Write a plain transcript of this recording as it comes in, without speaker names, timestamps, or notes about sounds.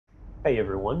Hey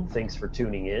everyone, thanks for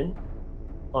tuning in.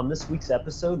 On this week's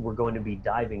episode, we're going to be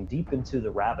diving deep into the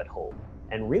rabbit hole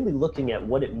and really looking at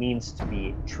what it means to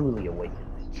be truly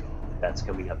awakened. That's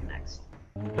coming up next.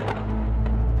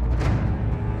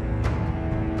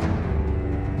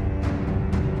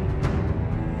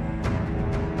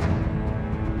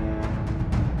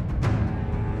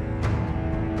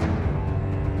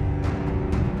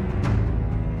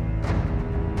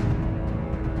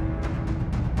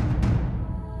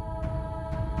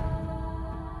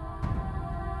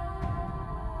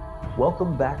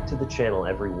 Welcome back to the channel,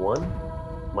 everyone.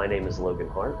 My name is Logan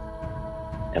Hart.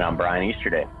 And I'm Brian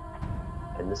Easterday.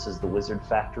 And this is the Wizard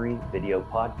Factory video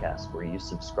podcast, where you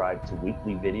subscribe to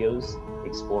weekly videos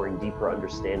exploring deeper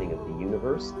understanding of the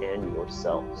universe and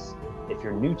yourselves. If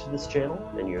you're new to this channel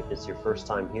and it's your first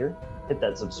time here, hit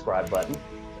that subscribe button,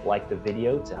 like the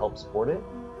video to help support it,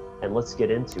 and let's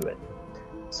get into it.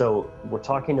 So we're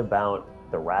talking about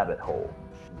the rabbit hole,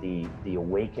 the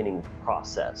awakening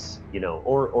process,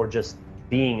 or just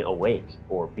being awake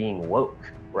or being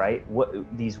woke, right? What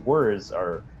these words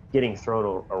are getting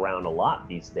thrown around a lot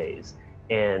these days.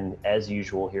 And as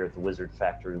usual here at the Wizard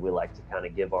Factory, we like to kind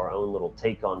of give our own little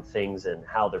take on things and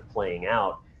how they're playing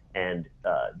out, and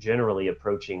generally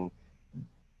approaching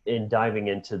and diving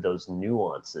into those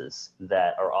nuances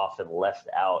that are often left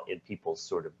out in people's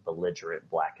sort of belligerent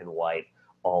black and white,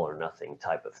 all or nothing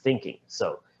type of thinking.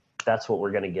 So that's what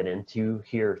we're going to get into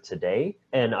here today.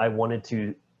 And I wanted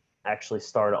to actually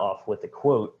start off with a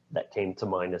quote that came to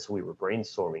mind as we were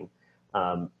brainstorming.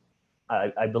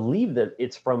 I believe that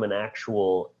it's from an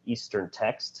actual Eastern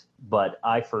text, but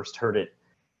I first heard it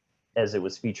as it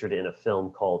was featured in a film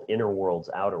called Inner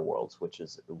Worlds, Outer Worlds, which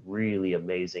is a really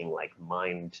amazing, like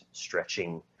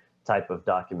mind-stretching type of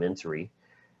documentary.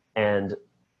 And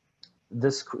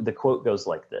the quote goes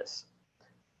like this: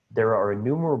 "There are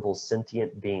innumerable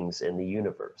sentient beings in the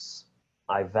universe.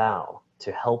 I vow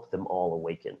to help them all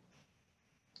awaken.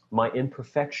 My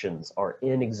imperfections are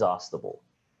inexhaustible.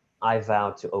 I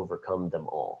vow to overcome them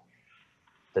all.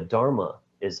 The Dharma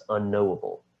is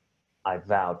unknowable. I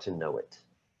vow to know it.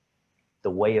 The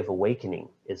way of awakening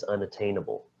is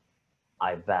unattainable.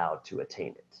 I vow to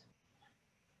attain it."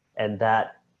 And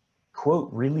that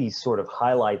quote really sort of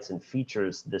highlights and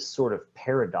features this sort of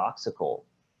paradoxical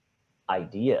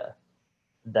idea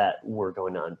that we're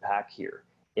going to unpack here,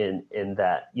 in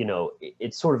that,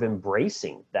 it's sort of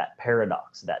embracing that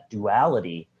paradox, that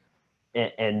duality,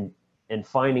 and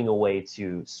finding a way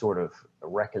to sort of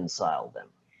reconcile them.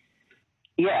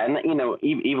 Yeah, and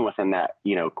even within that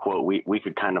quote, we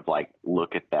could kind of like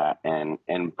look at that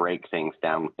and break things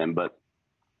down with them. But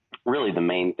really, the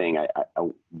main thing I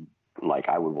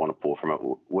would want to pull from it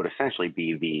would essentially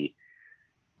be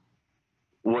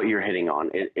what you're hitting on.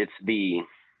 It's the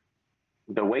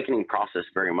awakening process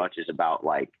very much is about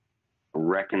like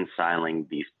reconciling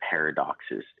these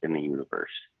paradoxes in the universe.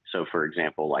 So for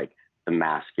example, like the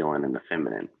masculine and the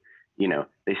feminine,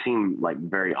 they seem like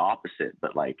very opposite,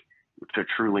 but like to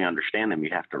truly understand them, you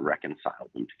have to reconcile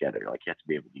them together. Like you have to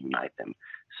be able to unite them.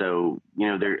 So,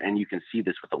 and you can see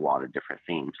this with a lot of different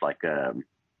themes. Like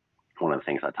one of the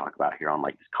things I talk about here on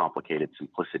like this complicated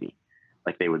simplicity,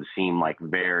 like they would seem like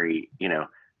very,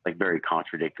 like very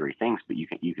contradictory things, but you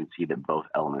can see that both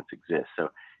elements exist.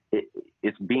 So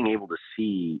it's being able to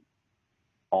see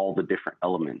all the different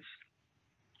elements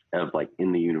of like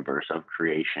in the universe of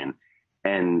creation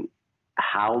and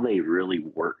how they really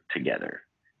work together,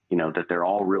 that they're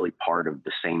all really part of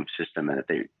the same system and that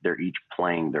they're each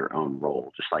playing their own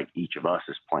role, just like each of us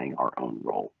is playing our own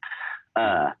role,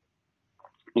 and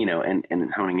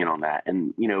honing in on that.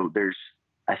 And,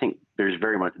 I think there's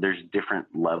different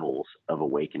levels of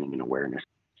awakening and awareness.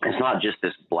 It's not just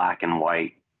this black and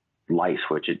white light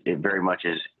switch. It very much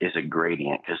is a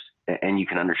gradient, and you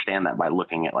can understand that by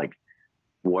looking at like,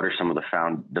 what are some of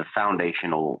the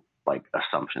foundational like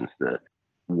assumptions,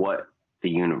 what the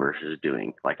universe is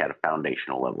doing, like at a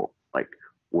foundational level, like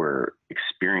we're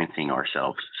experiencing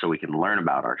ourselves so we can learn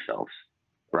about ourselves.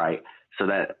 Right. So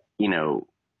that,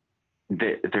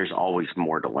 there's always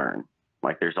more to learn.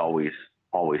 Like there's always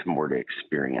more to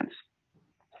experience.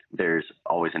 There's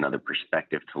always another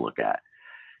perspective to look at.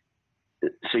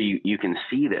 So you can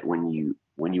see that when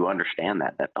you understand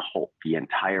that the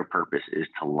entire purpose is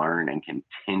to learn and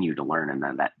continue to learn, and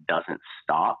then that doesn't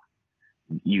stop,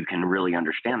 you can really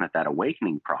understand that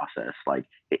awakening process, like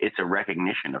it's a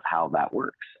recognition of how that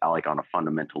works, like on a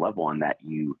fundamental level, and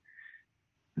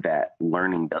that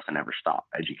learning doesn't ever stop.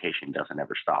 Education doesn't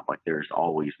ever stop. Like there's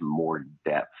always more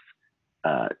depth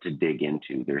to dig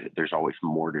into. There's always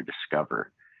more to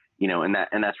discover, and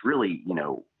that's really,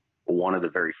 one of the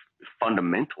very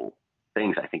fundamental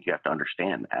things I think you have to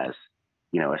understand as,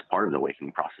 as part of the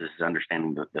awakening process, is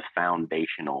understanding the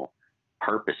foundational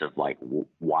purpose of like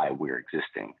why we're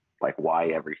existing, like why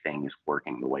everything is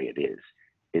working the way it is.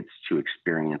 It's to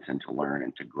experience and to learn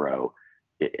and to grow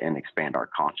and expand our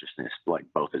consciousness, like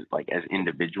both as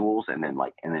individuals, and then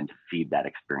to feed that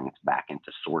experience back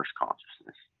into source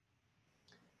consciousness.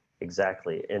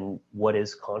 Exactly. And what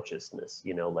is consciousness?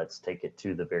 Let's take it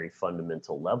to the very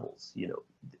fundamental levels.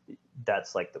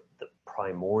 That's like the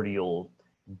primordial,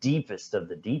 deepest of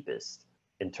the deepest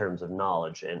in terms of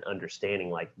knowledge and understanding,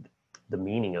 like the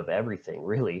meaning of everything,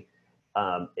 really.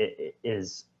 It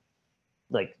is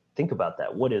like, think about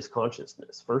that. What is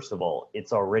consciousness? First of all,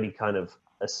 it's already kind of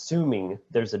assuming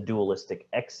there's a dualistic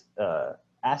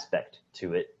aspect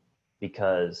to it,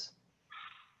 because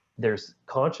there's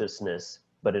consciousness,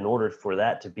 but in order for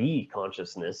that to be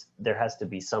consciousness, there has to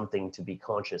be something to be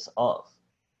conscious of.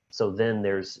 So then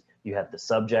you have the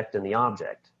subject and the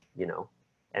object,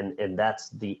 and that's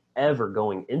the ever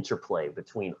going interplay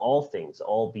between all things,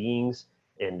 all beings,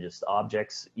 and just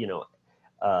objects,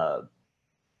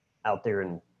 out there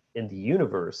in the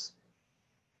universe.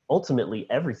 Ultimately,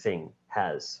 everything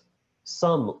has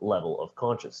some level of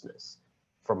consciousness.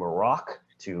 From a rock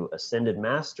to ascended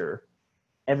master,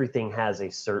 everything has a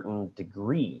certain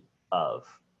degree of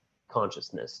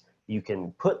consciousness. You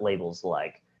can put labels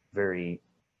like very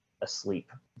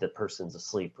asleep, the person's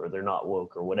asleep, or they're not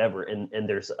woke, or whatever, and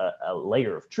there's a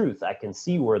layer of truth. I can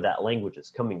see where that language is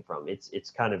coming from.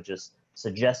 It's kind of just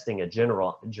suggesting a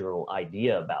general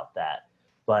idea about that,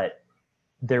 but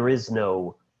there is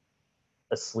no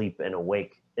asleep and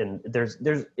awake, and there's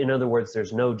in other words,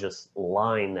 there's no just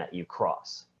line that you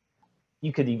cross.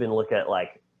 You could even look at,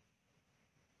 like,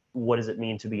 what does it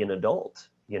mean to be an adult?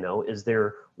 Is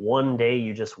there one day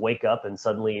you just wake up and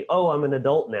suddenly, oh, I'm an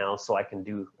adult now, so I can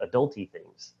do adulty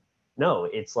things? No,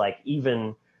 it's like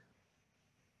even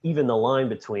the line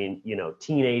between,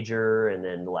 teenager and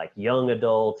then like young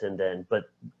adult, and then, but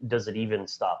does it even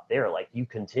stop there? Like, you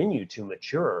continue to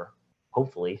mature,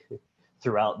 hopefully,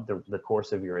 throughout the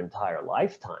course of your entire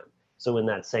lifetime. So in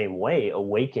that same way,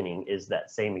 awakening is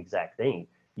that same exact thing.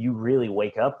 You really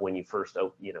wake up when you first,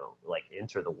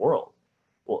 enter the world.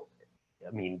 Well,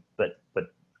 I mean, but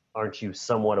aren't you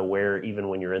somewhat aware even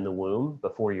when you're in the womb,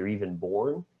 before you're even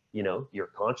born? Your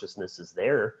consciousness is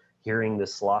there, hearing the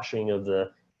sloshing of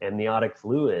the amniotic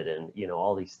fluid and,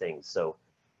 all these things. So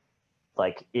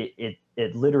like it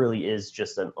literally is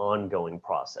just an ongoing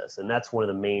process. And that's one of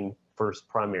the main first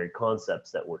primary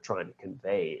concepts that we're trying to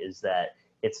convey, is that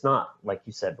it's not, like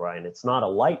you said, Brian, it's not a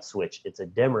light switch, it's a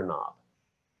dimmer knob.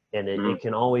 And it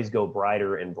can always go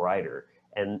brighter and brighter.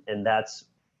 And that's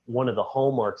one of the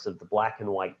hallmarks of the black and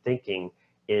white thinking,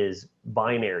 is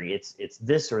binary. It's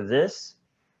this or this.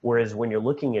 Whereas when you're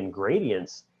looking in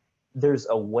gradients, there's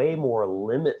a way more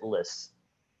limitless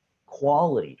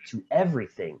quality to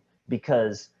everything,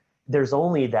 because there's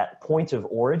only that point of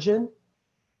origin,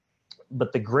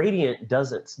 but the gradient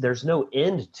doesn't, there's no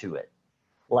end to it.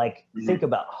 Like, think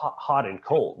about hot and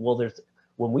cold. Well,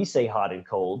 when we say hot and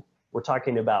cold, we're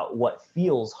talking about what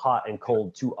feels hot and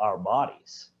cold to our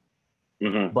bodies.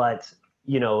 But,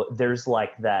 there's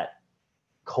like that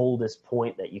coldest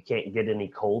point that you can't get any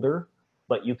colder,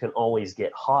 but you can always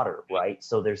get hotter, right?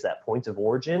 So there's that point of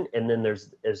origin, and then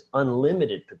there's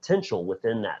unlimited potential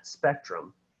within that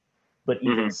spectrum. But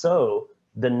even so,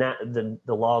 the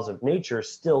laws of nature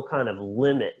still kind of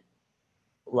limit,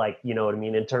 like, you know what I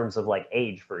mean, in terms of like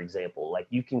age, for example. Like,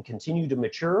 you can continue to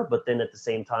mature, but then at the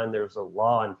same time, there's a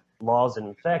laws in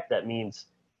effect that means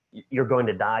you're going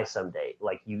to die someday.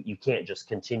 Like, you can't just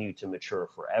continue to mature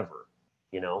forever,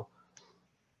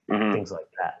 things like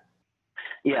that.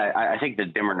 Yeah, I think the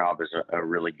dimmer knob is a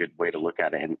really good way to look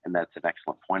at it, and that's an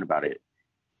excellent point about it.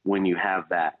 When you have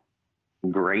that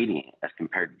gradient as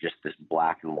compared to just this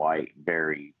black and white,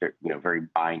 very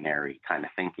binary kind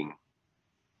of thinking,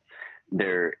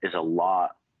 there is a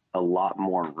lot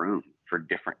more room for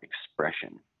different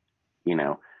expression.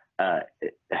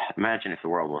 Imagine if the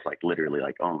world was like literally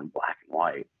like only black and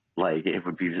white. Like, it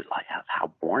would be just like,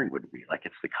 how boring would it be? Like,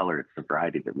 it's the color, it's the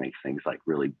variety that makes things like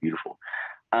really beautiful.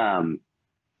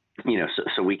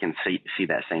 So we can see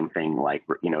that same thing, like,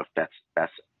 if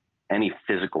that's any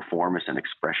physical form is an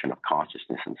expression of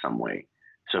consciousness in some way.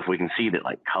 So if we can see that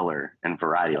like color and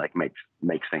variety like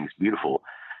makes things beautiful,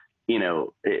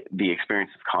 the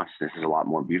experience of consciousness is a lot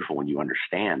more beautiful when you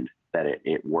understand that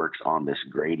it works on this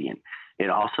gradient. It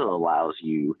also allows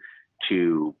you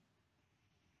to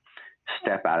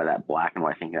step out of that black and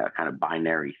white thinking, that kind of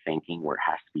binary thinking where it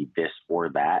has to be this or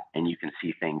that, and you can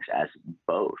see things as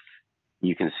both.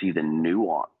 You can see the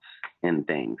nuance in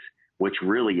things which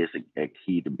really is a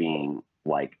key to being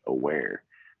like aware.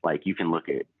 Like you can look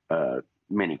at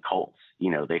many cults,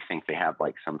 they think they have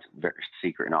like some very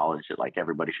secret knowledge that like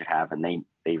everybody should have, and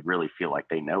they really feel like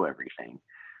they know everything,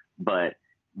 but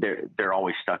they're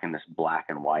always stuck in this black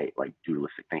and white, like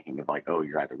dualistic thinking of like, oh,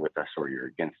 you're either with us or you're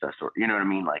against us, or you know what I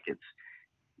mean? Like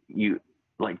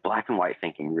like black and white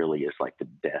thinking really is like the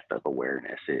death of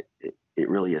awareness. It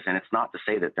really is. And it's not to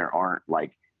say that there aren't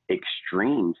like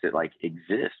extremes that like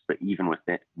exist, but even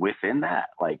within that,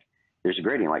 like there's a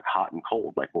gradient, like hot and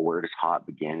cold. Like, well, where does hot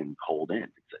begin and cold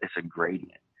end? It's a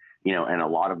gradient, and a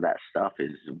lot of that stuff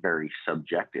is very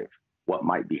subjective. What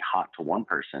might be hot to one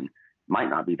person might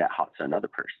not be that hot to another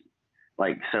person.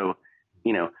 Like, so,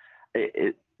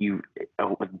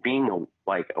 with being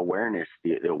like awareness,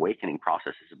 the awakening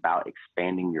process is about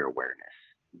expanding your awareness,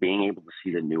 being able to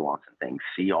see the nuance in things,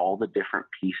 see all the different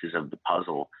pieces of the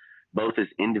puzzle, both as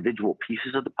individual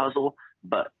pieces of the puzzle,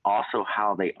 but also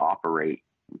how they operate,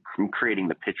 creating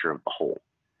the picture of the whole.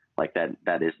 Like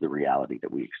that is the reality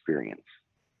that we experience.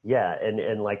 Yeah.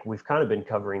 And like, we've kind of been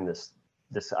covering this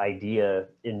idea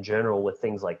in general with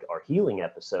things like our healing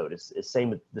episode is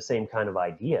the same kind of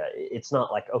idea. It's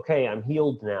not like, okay, I'm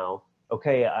healed now.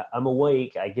 Okay. I'm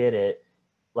awake. I get it.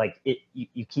 Like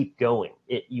you keep going.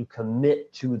 You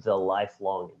commit to the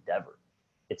lifelong endeavor.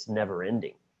 It's never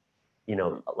ending.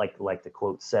 Like the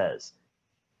quote says,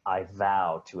 I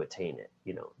vow to attain it.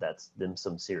 That's them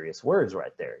some serious words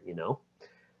right there,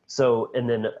 So, and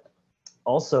then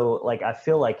also, like, I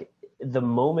feel like the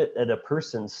moment that a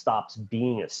person stops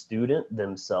being a student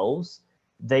themselves,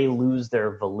 they lose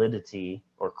their validity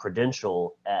or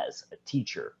credential as a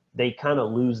teacher. They kind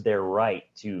of lose their right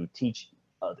to teach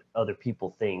other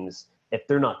people things if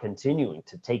they're not continuing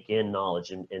to take in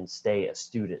knowledge and stay a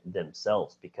student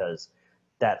themselves, because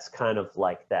that's kind of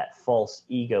like that false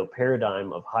ego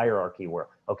paradigm of hierarchy where,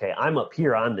 okay, I'm up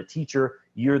here, I'm the teacher,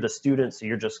 you're the student, so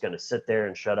you're just going to sit there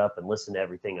and shut up and listen to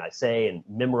everything I say and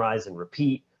memorize and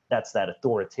repeat. That's that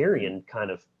authoritarian kind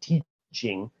of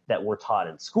teaching that we're taught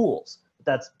in schools.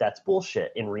 That's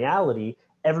bullshit. In reality,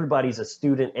 everybody's a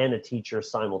student and a teacher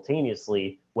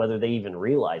simultaneously, whether they even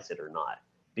realize it or not,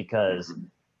 because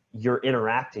you're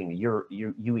interacting,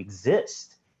 you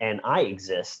exist. And I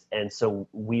exist. And so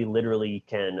we literally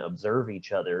can observe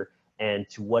each other. And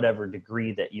to whatever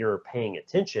degree that you're paying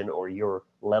attention or your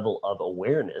level of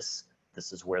awareness,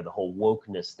 this is where the whole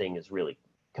wokeness thing is really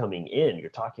coming in.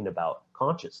 You're talking about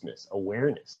consciousness,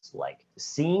 awareness, like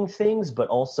seeing things, but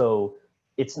also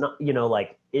it's not,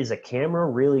 like, is a camera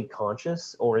really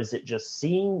conscious, or is it just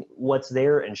seeing what's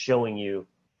there and showing you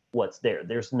what's there?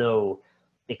 There's no,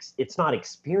 it's not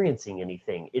experiencing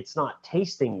anything. It's not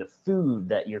tasting the food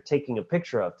that you're taking a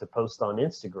picture of to post on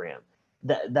Instagram.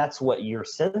 That's what your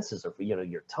senses are,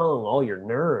 your tongue, all your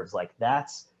nerves, like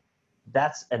that's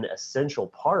an essential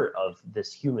part of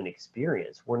this human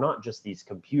experience. We're not just these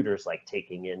computers like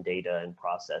taking in data and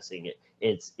processing it.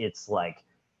 It's like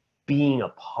being a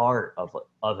part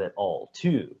of it all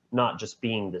too, not just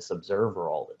being this observer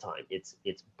all the time. It's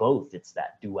both. It's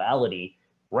that duality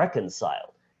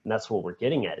reconciled. And that's what we're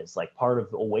getting at. Is like part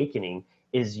of awakening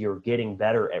is you're getting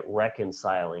better at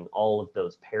reconciling all of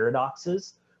those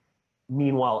paradoxes.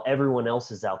 Meanwhile, everyone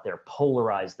else is out there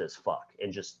polarized as fuck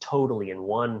and just totally in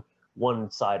one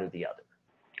side or the other.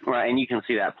 Right. And you can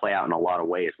see that play out in a lot of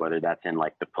ways, whether that's in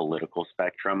like the political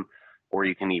spectrum, or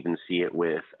you can even see it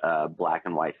with black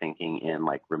and white thinking in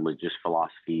like religious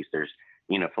philosophies. There's,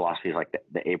 philosophies like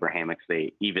the Abrahamics,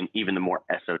 they even the more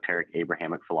esoteric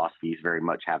Abrahamic philosophies very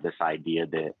much have this idea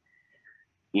that,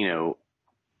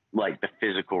 like the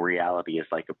physical reality is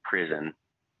like a prison,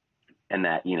 and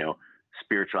that,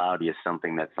 spirituality is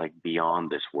something that's like beyond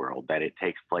this world, that it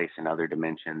takes place in other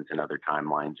dimensions and other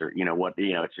timelines, or,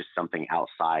 it's just something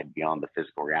outside beyond the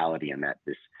physical reality, and that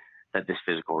this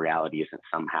physical reality isn't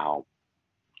somehow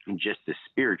just as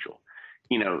spiritual.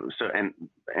 So, and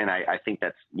I think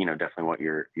that's, definitely what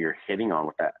you're hitting on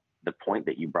with that, the point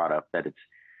that you brought up, that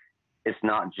it's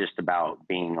not just about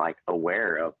being like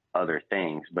aware of other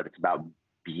things, but it's about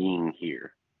being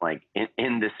here, like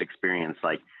in this experience.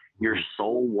 Like your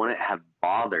soul wouldn't have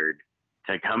bothered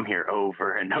to come here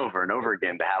over and over and over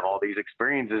again to have all these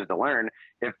experiences to learn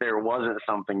if there wasn't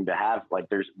something to have. Like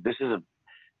this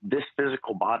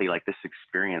physical body, like this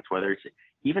experience, whether it's,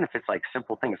 even if it's like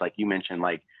simple things, like you mentioned,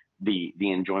 like the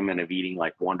enjoyment of eating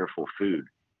like wonderful food,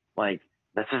 like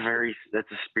that's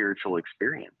a spiritual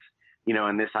experience,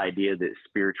 and this idea that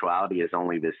spirituality is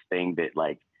only this thing that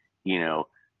like,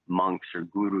 monks or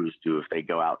gurus do if they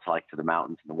go out to the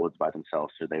mountains and the woods by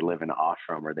themselves, or they live in an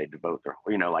ashram, or they devote their,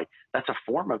 like that's a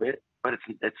form of it, but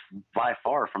it's by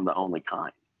far from the only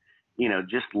kind.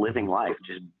 just living life,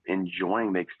 just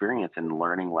enjoying the experience and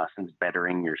learning lessons,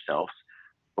 bettering yourselves,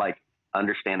 like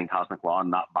understanding cosmic law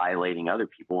and not violating other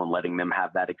people and letting them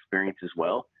have that experience as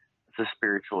well. It's a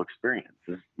spiritual experience,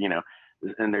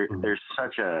 and there's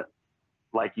such a,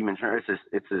 like you mentioned,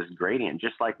 it's this gradient,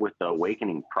 just like with the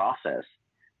awakening process,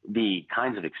 the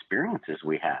kinds of experiences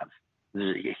we have.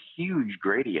 There's a huge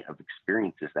gradient of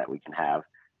experiences that we can have,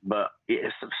 but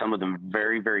some of them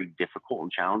very, very difficult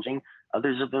and challenging.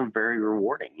 Others of them very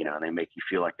rewarding, and they make you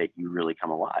feel like that you really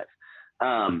come alive.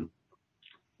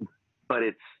 But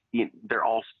they're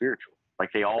all spiritual.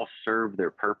 Like they all serve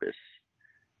their purpose.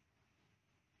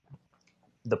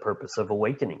 The purpose of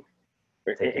awakening.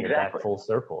 Taking it back full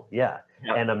circle. Yeah.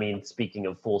 Yep. And I mean, speaking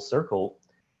of full circle,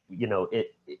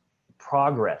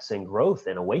 progress and growth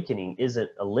and awakening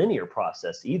isn't a linear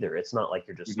process either. It's not like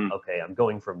you're just, okay, I'm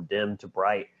going from dim to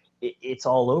bright. It's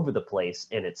all over the place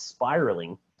and it's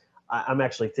spiraling. I'm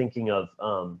actually thinking of,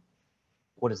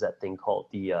 what is that thing called?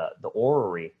 The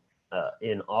orrery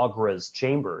in Agra's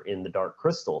chamber in the Dark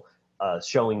Crystal,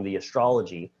 showing the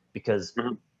astrology, because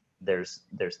there's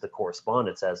the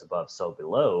correspondence as above, so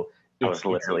below. It's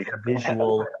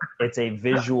a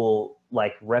visual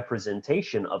like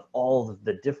representation of all of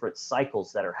the different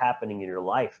cycles that are happening in your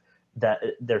life, that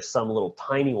there's some little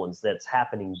tiny ones that's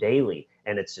happening daily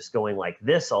and it's just going like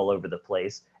this all over the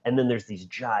place. And then there's these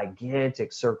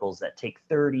gigantic circles that take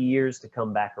 30 years to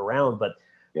come back around. But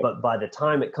by the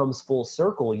time it comes full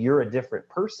circle, you're a different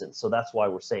person. So that's why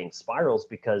we're saying spirals,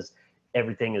 because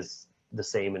everything is the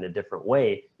same in a different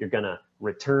way. You're going to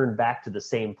return back to the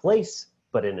same place,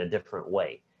 but in a different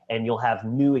way. And you'll have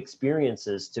new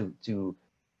experiences to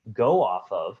go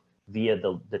off of via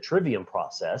the trivium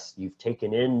process. You've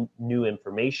taken in new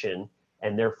information,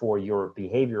 and therefore your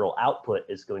behavioral output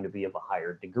is going to be of a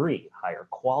higher degree, higher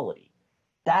quality.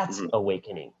 That's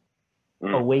awakening.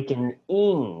 Awakening,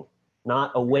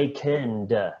 not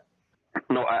awakened.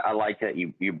 No, I like that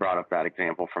you brought up that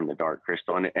example from the Dark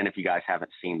Crystal. And if you guys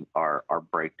haven't seen our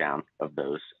breakdown of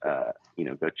those,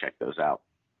 go check those out.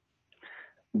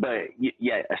 But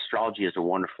yeah, astrology is a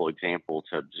wonderful example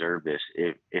to observe this.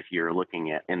 If you're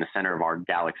looking at in the center of our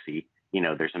galaxy,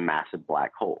 there's a massive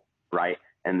black hole, right?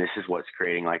 And this is what's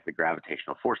creating like the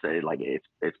gravitational force that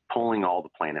it's pulling all the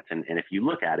planets. And if you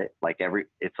look at it, like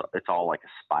it's all like a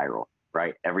spiral,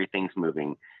 right? Everything's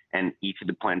moving, and each of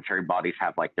the planetary bodies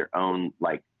have like their own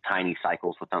like tiny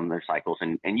cycles within their cycles.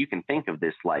 And you can think of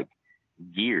this like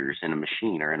gears in a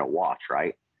machine or in a watch,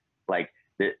 right? Like,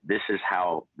 this is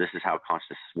how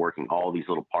consciousness is working. All these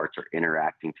little parts are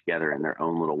interacting together in their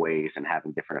own little ways and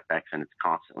having different effects, and it's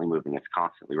constantly moving, it's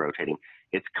constantly rotating,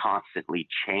 it's constantly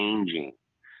changing,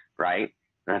 right?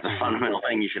 And that's a fundamental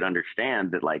thing you should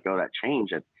understand, that like, that change,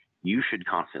 that you should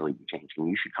constantly be changing,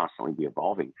 you should constantly be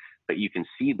evolving. But you can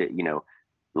see that,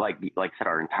 like I said,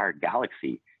 our entire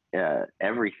galaxy,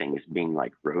 everything is being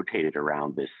like rotated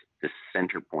around this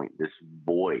center point, this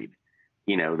void,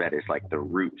 that is like the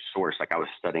root source. Like I was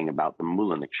studying about the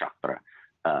Mula Nakshatra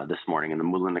this morning, and the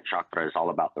Mula Nakshatra is all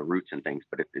about the roots and things,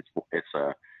 but it's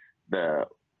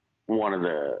one of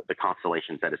the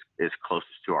constellations that is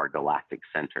closest to our galactic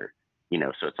center,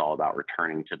 so it's all about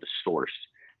returning to the source.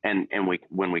 And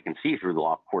when we can see through the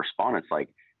law of correspondence, like,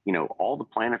 all the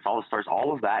planets, all the stars,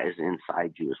 all of that is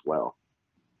inside you as well.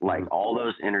 Like all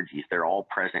those energies, they're all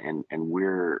present, and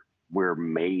we're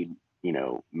made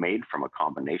from a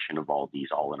combination of all these,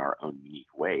 all in our own unique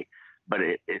way, but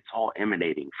it's all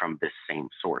emanating from this same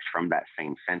source, from that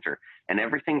same center, and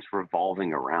everything's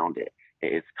revolving around it.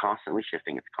 It's constantly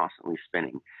shifting, it's constantly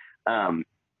spinning.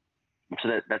 So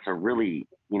that's a really,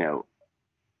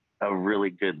 a really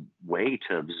good way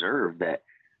to observe that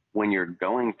when you're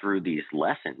going through these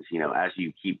lessons, as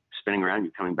you keep spinning around,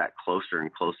 you're coming back closer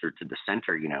and closer to the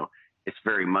center, it's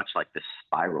very much like this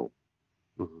spiral,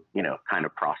 kind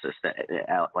of process that,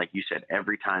 like you said,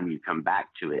 every time you come back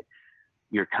to it,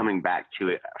 you're coming back to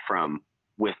it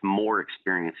with more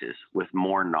experiences, with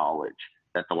more knowledge,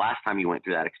 that the last time you went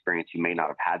through that experience, you may not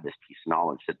have had this piece of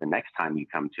knowledge, that the next time you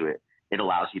come to it, it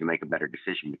allows you to make a better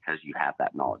decision because you have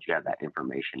that knowledge, you have that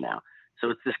information now. So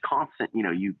it's this constant,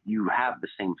 you have the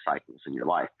same cycles in your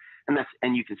life.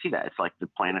 And you can see that. It's like the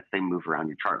planets, they move around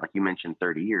your chart. Like you mentioned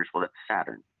 30 years. Well, that's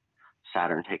Saturn.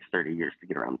 Saturn takes 30 years to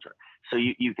get around the chart. So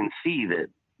you can see that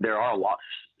there are a lot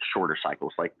shorter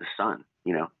cycles, like the sun,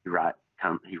 he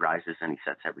rises and he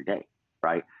sets every day,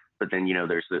 right? But then,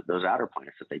 there's those outer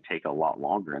planets that they take a lot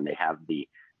longer, and they have the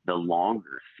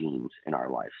longer themes in our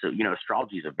life. So,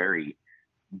 astrology is a very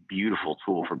beautiful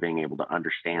tool for being able to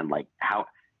understand like how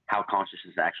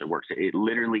consciousness actually works. It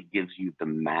literally gives you the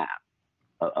map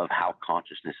of how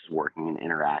consciousness is working and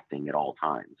interacting at all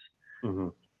times. Hmm.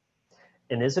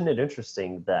 And isn't it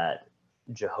interesting that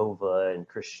Jehovah and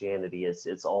Christianity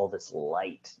it's all this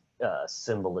light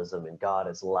symbolism, and God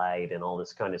is light and all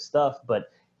this kind of stuff,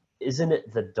 but isn't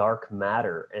it the dark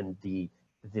matter and the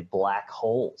black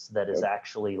holes that is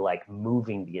actually like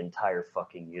moving the entire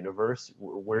fucking universe?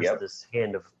 Where's this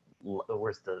hand of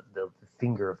where's the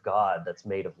finger of God that's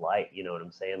made of light? You know what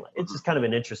I'm saying? Like, it's just kind of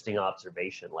an interesting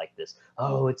observation, like this.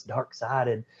 Oh, it's dark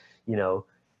sided, you know.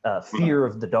 Fear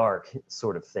of the dark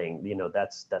sort of thing. You know,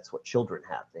 that's what children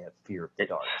have. They have fear of the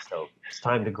dark. So it's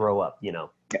time to grow up, you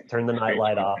know, turn the night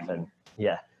light off. And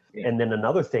yeah. And then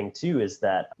another thing too is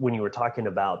that when you were talking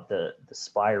about the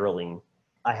spiraling,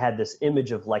 I had this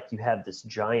image of like you have this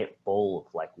giant bowl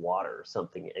of like water or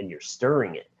something and you're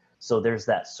stirring it. So there's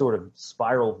that sort of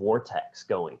spiral vortex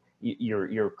going.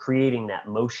 You're creating that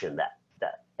motion, that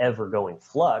ever going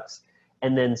flux.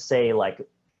 And then say like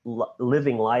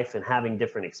living life and having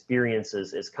different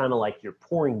experiences is kind of like you're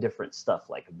pouring different stuff,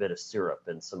 like a bit of syrup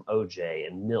and some OJ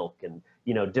and milk and,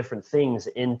 you know, different things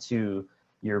into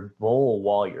your bowl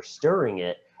while you're stirring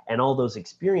it. And all those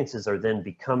experiences are then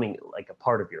becoming like a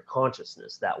part of your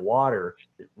consciousness. That water,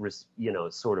 you know,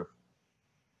 sort of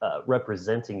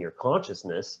representing your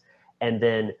consciousness. And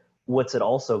then what's it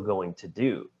also going to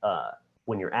do?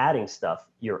 When you're adding stuff,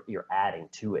 you're adding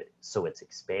to it. So it's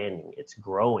expanding, it's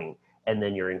growing. And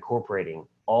then you're incorporating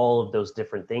all of those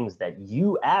different things that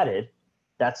you added.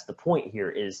 That's the point here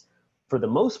is, for the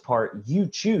most part, you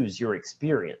choose your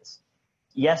experience.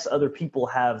 Yes, other people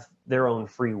have their own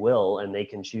free will and they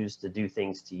can choose to do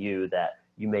things to you that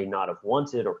you may not have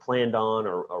wanted or planned on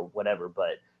or whatever.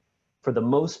 But for the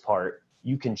most part,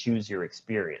 you can choose your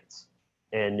experience.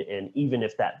 And even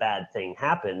if that bad thing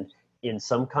happened, in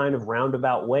some kind of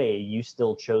roundabout way, you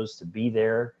still chose to be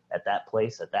there at that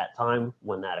place at that time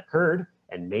when that occurred.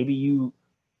 And maybe you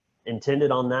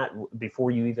intended on that before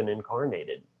you even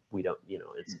incarnated. We don't, you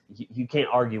know, it's, you can't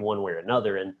argue one way or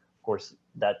another. And of course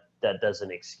that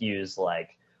doesn't excuse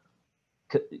like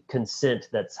consent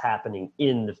that's happening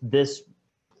in this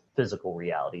physical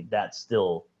reality. That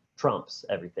still trumps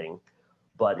everything.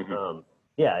 But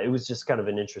yeah, it was just kind of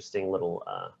an interesting little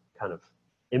kind of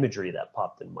imagery that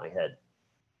popped in my head.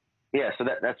 Yeah, so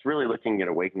that's really looking at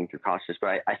awakening through consciousness.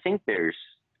 But I think there's,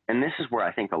 and this is where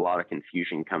I think a lot of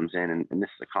confusion comes in, and this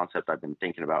is a concept I've been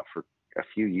thinking about for a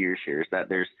few years here, is that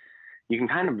you can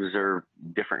kind of observe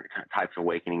different types of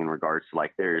awakening in regards to,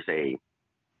 like, there's a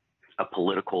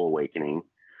political awakening,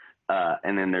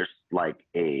 and then there's like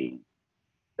a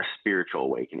spiritual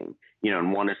awakening, you know,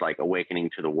 and one is like awakening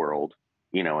to the world,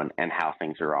 you know, and how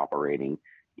things are operating,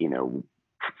 you know,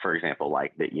 for example,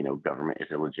 like that, you know, government is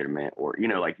illegitimate, or, you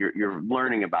know, like you're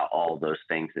learning about all those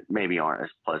things that maybe aren't as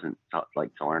pleasant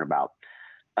to learn about.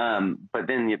 But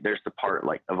then there's the part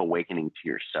like of awakening to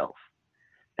yourself.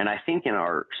 And I think in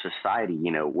our society,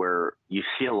 you know, where you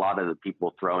see a lot of the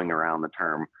people throwing around the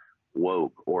term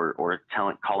woke or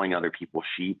calling other people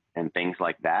sheep and things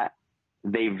like that,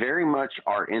 they very much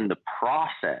are in the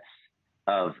process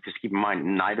of, because keep in mind,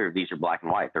 neither of these are black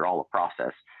and white. They're all a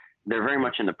process. They're very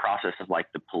much in the process of like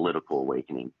the political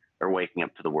awakening or waking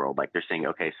up to the world. Like they're saying,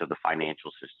 okay, so the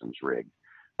financial system's rigged.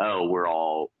 Oh, we're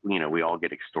all, you know, we all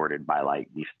get extorted by like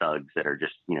these thugs that are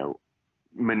just, you know,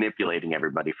 manipulating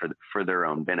everybody for their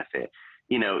own benefit.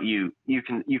 You know, you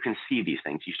can see these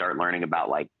things. You start learning about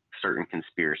like certain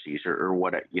conspiracies or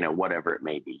what, you know, whatever it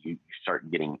may be. You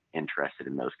start getting interested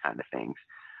in those kind of things.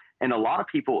 And a lot of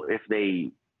people, if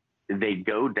they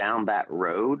go down that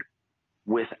road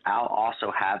without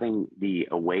also having the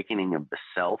awakening of the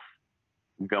self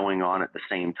going on at the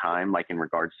same time, like in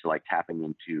regards to like tapping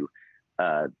into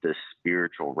the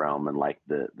spiritual realm and like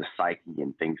the psyche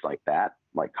and things like that,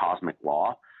 like cosmic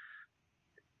law,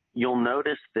 you'll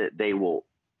notice that they'll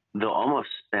almost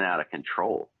spin out of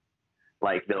control.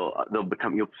 Like they'll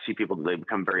become, you'll see people, they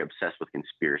become very obsessed with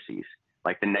conspiracies.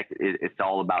 Like it's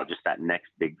all about just that next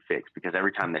big fix, because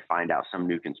every time they find out some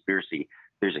new conspiracy,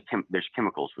 there's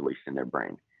chemicals released in their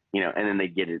brain, you know, and then they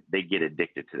get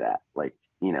addicted to that, like,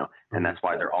 you know, and that's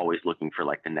why they're always looking for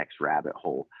like the next rabbit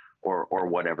hole or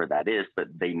whatever that is, but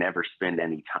they never spend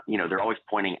any time, you know, they're always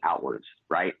pointing outwards,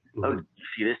 right? Mm-hmm. Oh,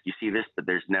 you see this, but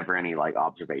there's never any like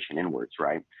observation inwards,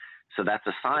 right? So that's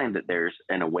a sign that there's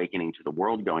an awakening to the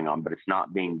world going on, but it's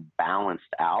not being balanced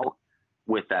out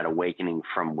with that awakening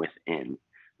from within,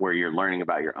 where you're learning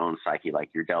about your own psyche, like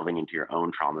you're delving into your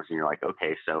own traumas, and you're like,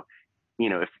 okay, so, you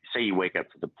know, if say you wake up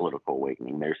to the political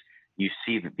awakening, you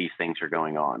see that these things are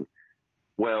going on.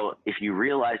 Well, if you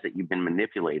realize that you've been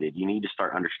manipulated, you need to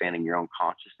start understanding your own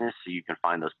consciousness so you can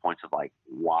find those points of like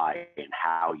why and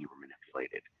how you were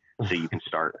manipulated. So you can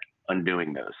start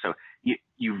undoing those. So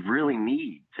you really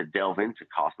need to delve into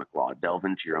cosmic law, delve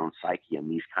into your own psyche and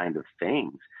these kind of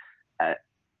things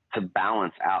to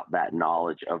balance out that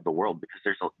knowledge of the world. Because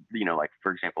there's like,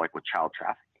 for example, like with child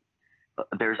trafficking,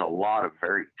 there's a lot of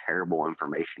very terrible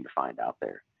information to find out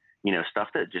there, stuff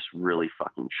that just really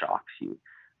fucking shocks you.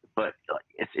 But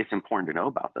it's important to know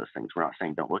about those things. We're not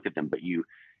saying don't look at them, but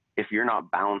if you're not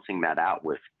balancing that out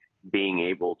with being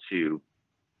able to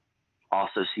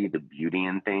also see the beauty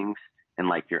in things and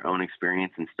like your own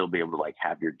experience and still be able to like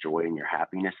have your joy and your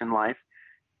happiness in life,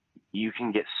 you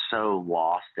can get so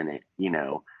lost in it,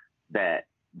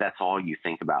 that's all you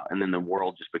think about. And then the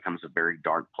world just becomes a very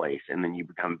dark place. And then you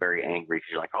become very angry because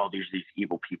you're like, oh, there's these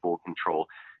evil people in control.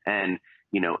 And,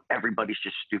 everybody's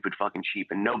just stupid fucking sheep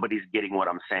and nobody's getting what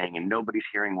I'm saying and nobody's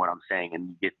hearing what I'm saying. And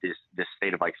you get this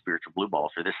state of like spiritual blue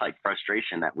balls or this like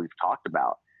frustration that we've talked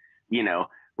about,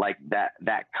 like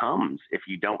that comes if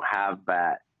you don't have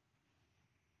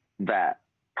that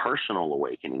personal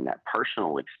awakening, that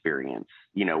personal experience,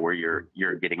 where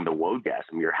you're getting the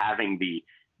wogasm, you're having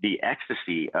the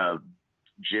ecstasy of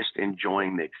just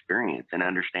enjoying the experience and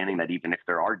understanding that even if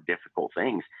there are difficult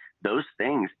things, those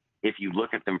things, if you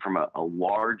look at them from a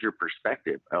larger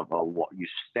perspective you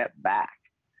step back,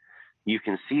 you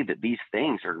can see that these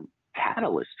things are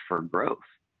catalysts for growth.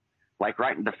 Like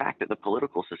the fact that the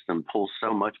political system pulls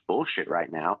so much bullshit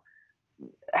right now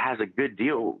has a good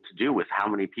deal to do with how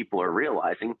many people are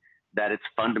realizing that it's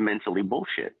fundamentally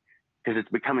bullshit, because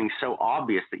it's becoming so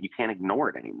obvious that you can't ignore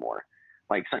it anymore.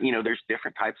 Like, there's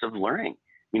different types of learning,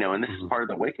 and this is part of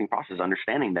the awakening process,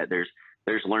 understanding that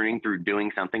there's learning through doing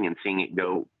something and seeing it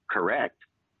go correct.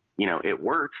 It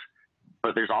works,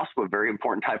 but there's also a very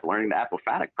important type of learning, the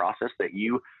apophatic process, that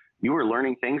you were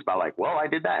learning things by like, well, I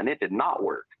did that and it did not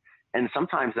work. And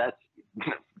sometimes that's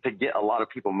to get a lot of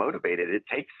people motivated. It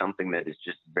takes something that is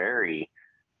just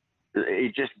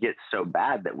it just gets so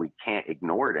bad that we can't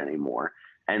ignore it anymore.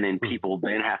 And then people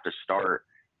then have to start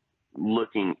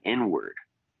looking inward,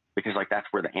 because like that's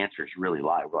where the answers really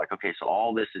lie. We're like, okay, so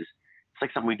all this it's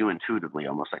like something we do intuitively,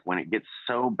 almost like when it gets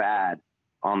so bad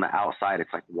on the outside,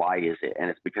 it's like, why is it? And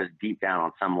it's because deep down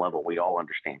on some level, we all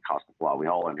understand cosmic law. We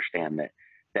all understand that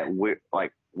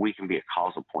we can be a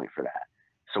causal point for that.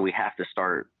 So we have to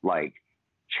start like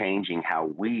changing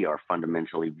how we are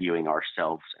fundamentally viewing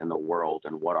ourselves and the world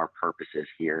and what our purpose is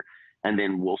here. And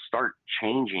then we'll start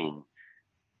changing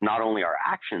not only our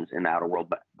actions in the outer world,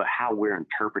 but how we're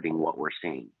interpreting what we're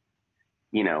seeing.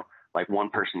 Like one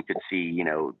person could see,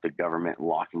 the government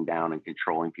locking down and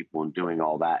controlling people and doing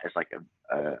all that as like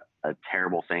a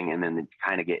terrible thing. And then they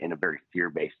kind of get in a very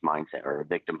fear-based mindset or a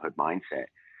victimhood mindset.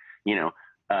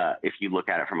 If you look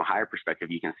at it from a higher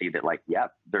perspective, you can see that like,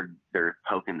 yep, they're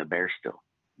poking the bear still.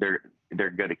 They're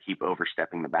going to keep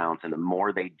overstepping the bounds. And the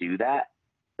more they do that,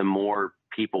 the more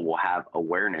people will have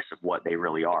awareness of what they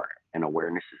really are. And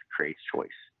awareness creates choice,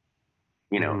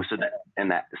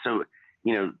 so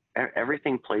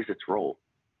everything plays its role.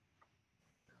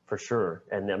 For sure.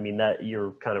 And I mean, that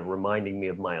you're kind of reminding me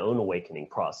of my own awakening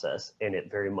process, and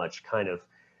it very much kind of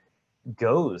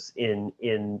goes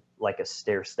in like a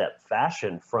stair step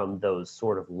fashion from those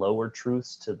sort of lower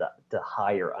truths to the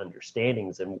higher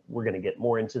understandings. And we're going to get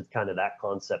more into kind of that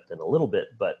concept in a little bit,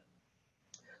 but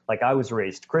like I was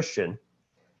raised Christian.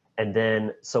 And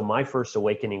then, so my first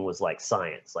awakening was like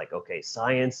science, like, okay,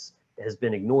 science has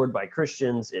been ignored by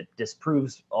Christians. It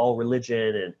disproves all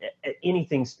religion, and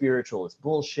anything spiritual is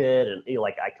bullshit. And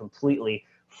like, I completely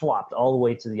flopped all the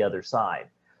way to the other side.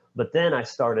 But then I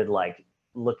started like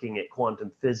looking at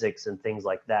quantum physics and things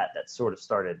like that sort of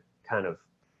started kind of,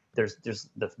 there's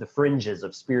the fringes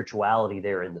of spirituality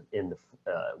there in the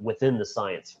within the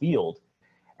science field.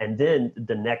 And then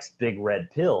the next big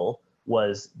red pill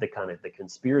was the kind of the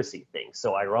conspiracy thing.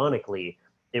 So ironically,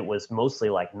 it was mostly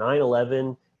like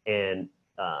 9/11 and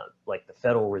like the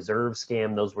Federal Reserve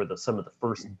scam. Those were some of the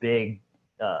first big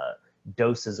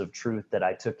doses of truth that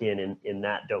I took in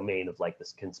that domain of like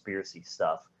this conspiracy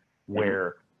stuff,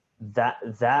 where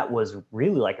that was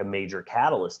really like a major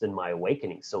catalyst in my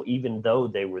awakening. So even though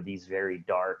they were these very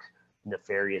dark,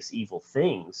 nefarious, evil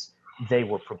things, they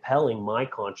were propelling my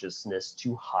consciousness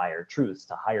to higher truths,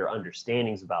 to higher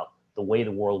understandings about the way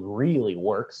the world really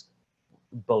works,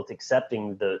 both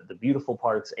accepting the beautiful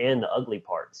parts and the ugly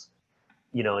parts,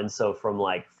 and so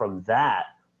from that,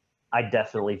 I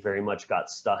definitely very much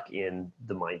got stuck in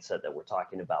the mindset that we're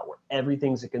talking about, where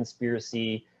everything's a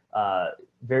conspiracy,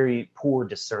 very poor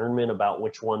discernment about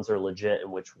which ones are legit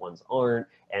and which ones aren't,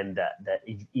 and that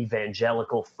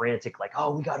evangelical frantic, like,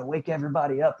 oh, we got to wake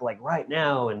everybody up like right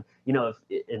now, and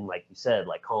and like you said,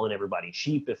 like calling everybody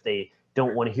sheep if they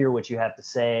don't want to hear what you have to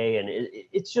say. And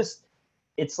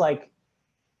it's like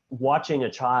watching a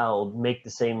child make the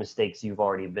same mistakes you've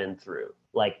already been through.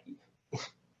 Like,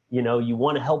 you know, you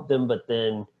want to help them, but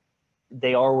then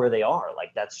they are where they are.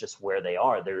 Like, that's just where they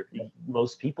are.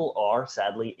 Most people are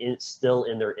sadly still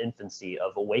in their infancy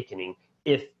of awakening,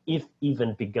 if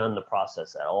even begun the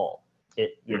process at all.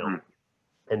 You know,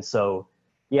 and so,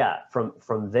 yeah,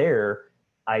 from there,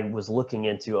 I was looking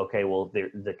into, okay, well,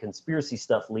 the conspiracy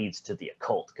stuff leads to the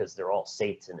occult because they're all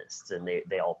Satanists and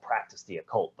they all practice the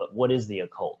occult. But what is the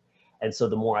occult? And so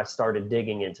the more I started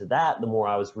digging into that, the more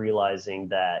I was realizing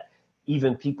that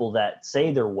even people that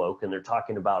say they're woke and they're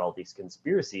talking about all these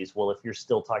conspiracies, well, if you're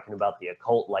still talking about the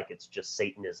occult like it's just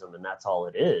Satanism and that's all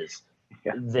it is,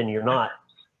 then you're not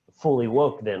fully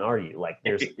woke then, are you? Like,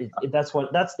 that's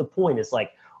the point. It's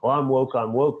like, well, I'm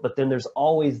woke, but then there's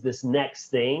always this next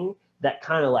thing that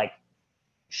kind of like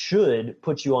should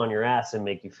put you on your ass and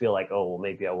make you feel like, oh, well,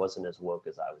 maybe I wasn't as woke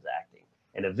as I was acting.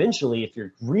 And eventually, if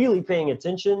you're really paying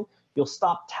attention, you'll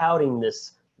stop touting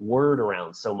this word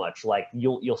around so much. Like,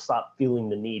 you'll stop feeling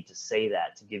the need to say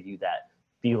that, to give you that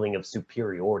feeling of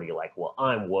superiority. Like, well,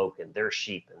 I'm woke and they're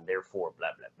sheep and therefore blah,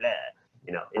 blah, blah.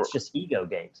 You know, it's just ego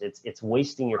games. It's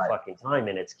wasting your fucking time,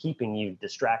 and it's keeping you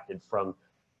distracted from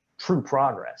true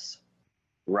progress.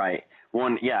 Right.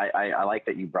 One, yeah, I like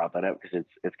that you brought that up, because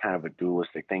it's kind of a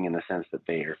dualistic thing in the sense that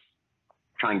they are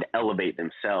trying to elevate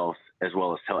themselves as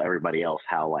well as tell everybody else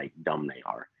how like dumb they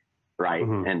are, right?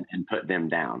 And put them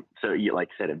down. So you, like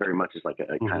I said, it very much is like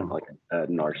a kind of like a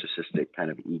narcissistic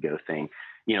kind of ego thing.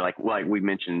 You know, like we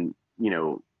mentioned, you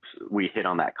know, we hit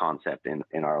on that concept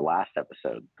in our last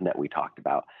episode that we talked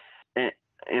about. And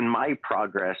in my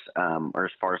progress, or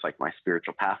as far as like my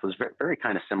spiritual path, was very, very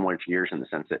kind of similar to yours in the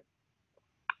sense that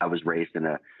I was raised in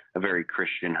a very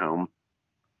Christian home,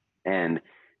 and it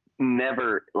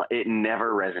never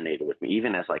resonated with me.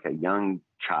 Even as like a young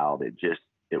child,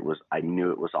 I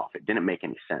knew it was off. It didn't make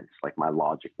any sense. Like, my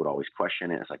logic would always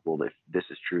question it. It's like, well, if this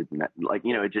is true, then that, like,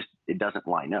 you know, it doesn't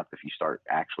line up if you start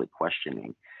actually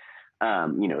questioning.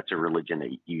 You know, it's a religion that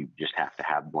you just have to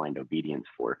have blind obedience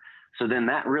for. So then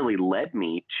that really led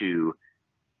me to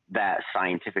that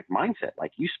scientific mindset,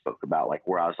 like you spoke about, like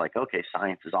where I was like, okay,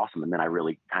 science is awesome. And then I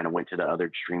really kind of went to the other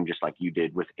extreme, just like you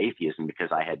did with atheism, because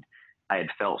I had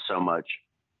felt so much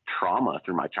trauma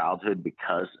through my childhood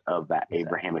because of that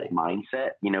Abrahamic mindset,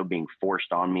 you know, being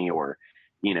forced on me, or,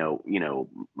 you know,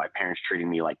 my parents treating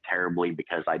me like terribly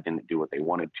because I didn't do what they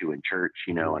wanted to in church,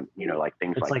 you know, and, you know, like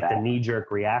things like that. It's like the knee-jerk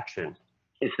reaction.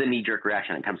 It's the knee-jerk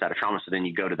reaction that comes out of trauma. So then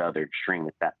you go to the other extreme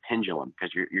with that pendulum,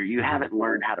 because you haven't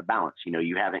learned how to balance. You know,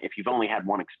 if you've only had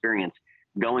one experience,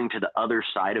 going to the other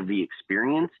side of the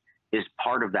experience is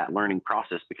part of that learning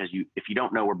process, because if you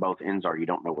don't know where both ends are, you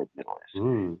don't know where the middle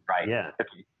is. Right. Yeah.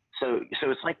 So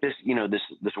it's like this, you know, this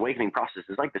awakening process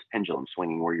is like this pendulum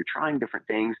swinging, where you're trying different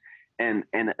things, and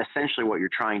essentially what you're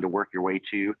trying to work your way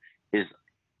to is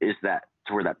that,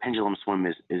 to where that pendulum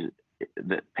swing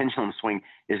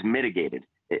is mitigated.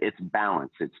 It's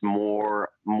balanced. It's more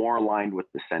aligned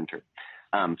with the center.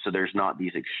 So there's not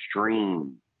these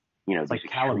extreme, you know, it's these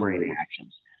like calibrating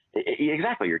reactions.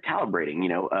 Exactly. You're calibrating,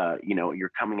 you know,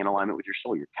 you're coming in alignment with your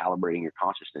soul. You're calibrating your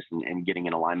consciousness and getting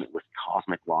in alignment with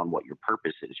cosmic law and what your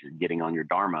purpose is. You're getting on your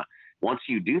dharma. Once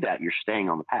you do that, you're staying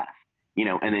on the path, you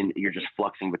know, and then you're just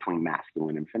fluxing between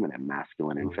masculine and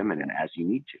feminine as you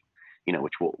need to, you know,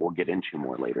 which we'll get into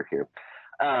more later here.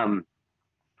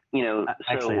 You know,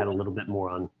 I actually had a little bit more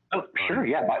on. Oh, sure.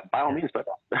 Yeah. By all means, but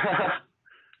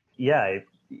yeah,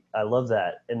 I love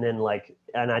that. And then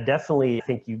and I definitely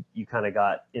think you kind of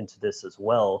got into this as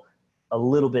well, a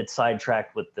little bit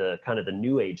sidetracked with the kind of the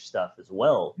new age stuff as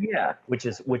well. Yeah. Which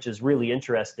is really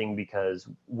interesting, because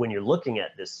when you're looking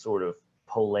at this sort of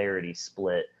polarity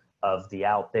split of the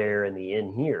out there and the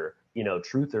in here, you know,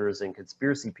 truthers and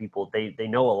conspiracy people, they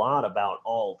know a lot about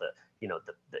all the, you know,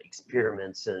 the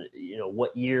experiments, and, you know,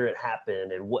 what year it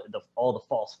happened, and what all the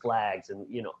false flags, and,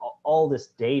 you know, all this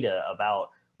data about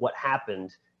what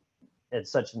happened at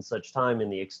such and such time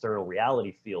in the external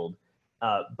reality field,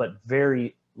 but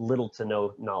very little to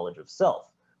no knowledge of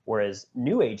self. Whereas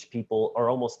new age people are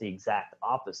almost the exact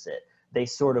opposite.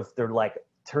 They're like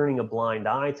turning a blind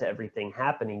eye to everything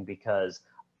happening, because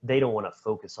they don't want to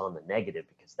focus on the negative,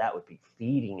 because that would be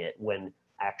feeding it, when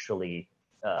actually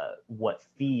what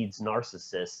feeds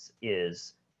narcissists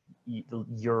is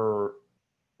your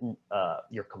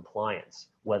compliance,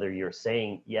 whether you're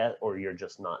saying yes or you're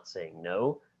just not saying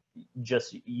no.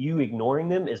 Just you ignoring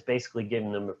them is basically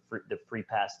giving them the free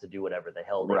pass to do whatever the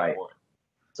hell they want.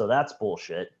 So that's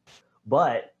bullshit.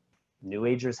 But New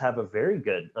Agers have a very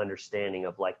good understanding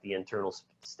of like the internal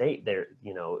state. There,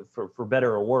 you know, for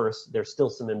better or worse, there's still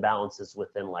some imbalances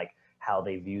within like how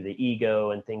they view the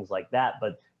ego and things like that.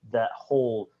 But that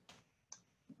whole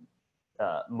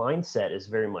mindset is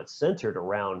very much centered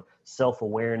around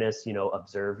self-awareness, you know,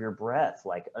 observe your breath,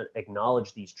 like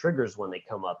acknowledge these triggers when they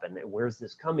come up, and where's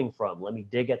this coming from? Let me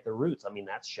dig at the roots. I mean,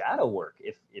 that's shadow work,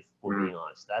 if we're being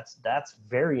honest. That's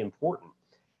very important.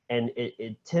 And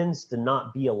it tends to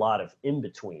not be a lot of in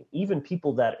between. Even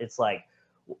people that it's like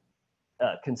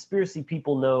conspiracy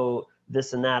people know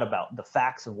this and that about the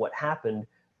facts of what happened.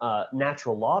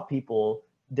 Natural law people,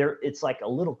 it's like a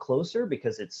little closer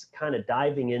because it's kind of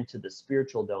diving into the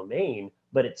spiritual domain,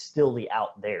 but it's still the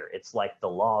out there. It's like the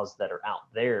laws that are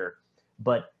out there.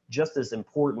 But just as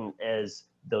important as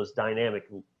those dynamic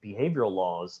behavioral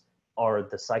laws are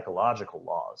the psychological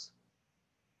laws.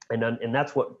 And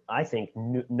that's what I think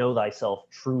know thyself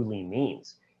truly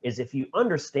means, is if you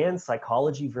understand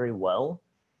psychology very well,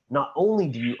 not only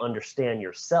do you understand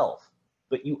yourself,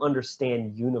 but you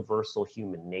understand universal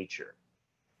human nature.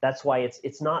 That's why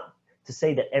it's not to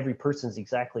say that every person's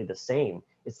exactly the same.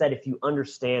 It's that if you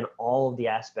understand all of the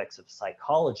aspects of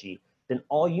psychology, then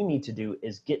all you need to do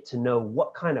is get to know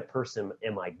what kind of person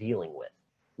am I dealing with.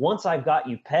 Once I've got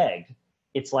you pegged,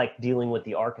 it's like dealing with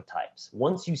the archetypes.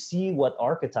 Once you see what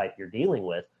archetype you're dealing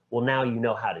with, well, now you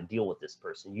know how to deal with this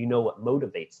person. You know what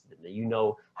motivates them. You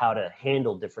know how to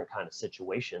handle different kind of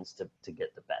situations to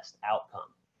get the best outcome.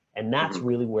 And that's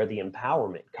really where the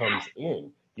empowerment comes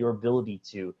in. Your ability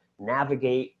to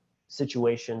navigate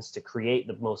situations to create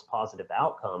the most positive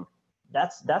outcome.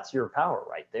 That's your power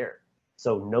right there.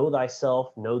 So know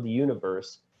thyself, know the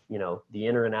universe, you know, the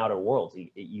inner and outer worlds.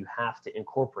 You have to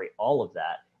incorporate all of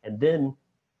that and then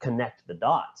connect the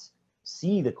dots,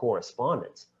 see the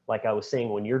correspondence. Like I was saying,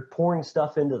 when you're pouring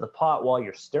stuff into the pot while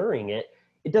you're stirring it,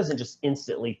 it doesn't just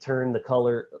instantly turn the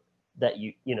color that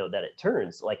you know that it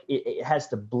turns. Like it has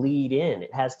to bleed in.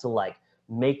 It has to like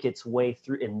make its way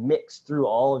through and mix through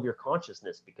all of your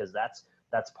consciousness, because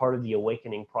that's part of the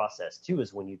awakening process too,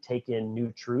 is when you take in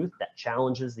new truth that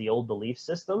challenges the old belief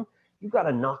system, you've got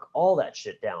to knock all that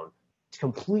shit down,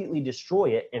 completely destroy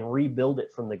it and rebuild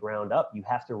it from the ground up. You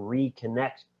have to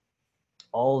reconnect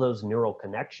all those neural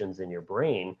connections in your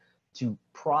brain to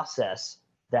process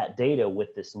that data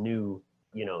with this new,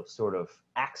 you know, sort of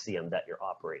axiom that you're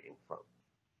operating from.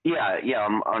 Yeah,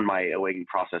 on my awakening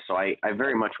process. So I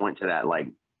very much went to that like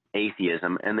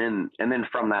atheism, and then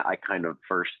from that I kind of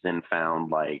first then found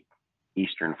like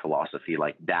Eastern philosophy,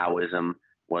 like Taoism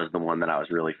was the one that I was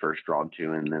really first drawn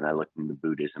to, and then I looked into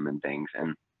Buddhism and things,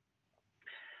 and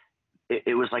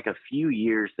it was like a few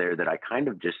years there that I kind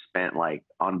of just spent like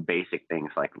on basic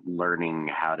things like learning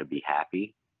how to be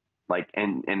happy, like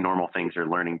and normal things, are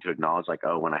learning to acknowledge like,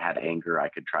 oh, when I had anger I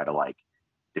could try to like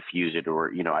diffuse it,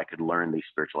 or you know, I could learn these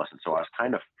spiritual lessons. So I was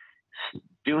kind of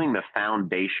doing the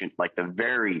foundation, like the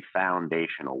very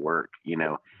foundational work, you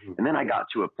know. And then I got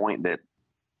to a point that,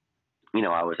 you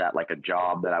know, I was at like a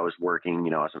job that I was working,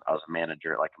 you know, I was a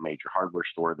manager at like a major hardware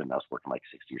store. Then I was working like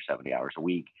 60 or 70 hours a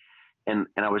week. And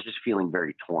I was just feeling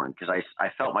very torn, because I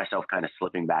felt myself kind of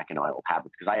slipping back into my old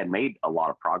habits, because I had made a lot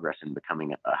of progress in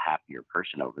becoming a happier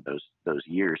person over those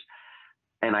years.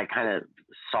 And I kind of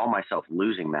saw myself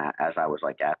losing that as I was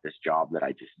like at this job that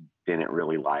I just didn't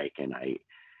really like. And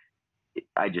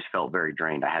I just felt very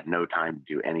drained. I had no time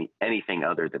to do anything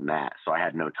other than that. So I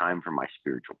had no time for my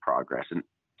spiritual progress. And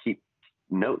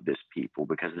note this, people,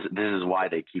 because this is why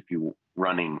they keep you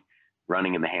running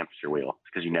in the hamster wheel,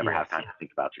 because you never have time to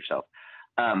think about yourself.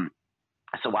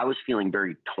 So I was feeling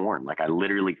very torn. Like I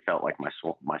literally felt like my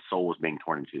soul was being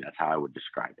torn in two. That's how I would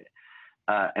describe it.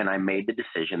 And I made the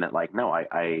decision that like, no,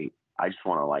 I just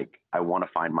want to like, I want to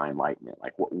find my enlightenment,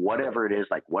 like whatever it is,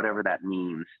 like whatever that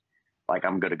means, like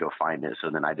I'm going to go find it.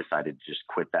 So then I decided to just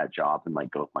quit that job and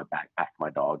like go with my backpack, my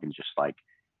dog, and just like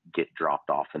get dropped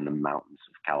off in the mountains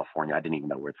of California. I didn't even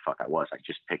know where the fuck I was. I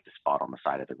just picked a spot on the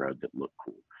side of the road that looked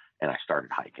cool, and I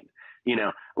started hiking. You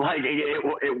know, like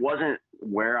it wasn't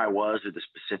where I was or the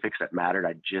specifics that mattered.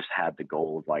 I just had the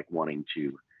goal of like wanting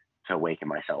to awaken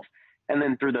myself. And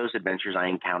then through those adventures, I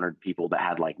encountered people that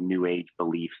had like new age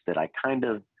beliefs that I kind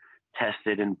of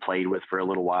tested and played with for a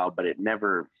little while, but it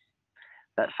didn't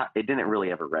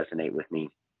really ever resonate with me.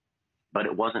 But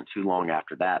it wasn't too long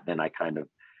after that, then I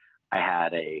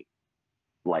had a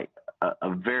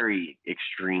very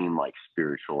extreme, like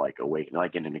spiritual, like awakening,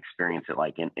 like in an experience that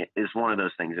like, and it's one of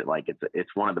those things that like,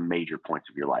 it's one of the major points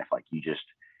of your life. Like you just,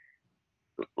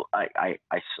 I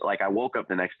woke up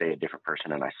the next day a different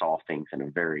person, and I saw things in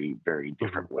a very, very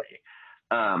different way.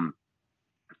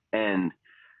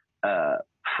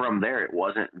 from there, it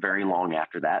wasn't very long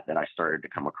after that I started to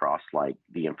come across like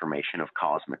the information of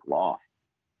cosmic law,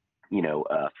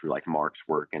 through like Mark's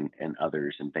work and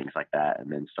others and things like that.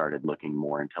 And then started looking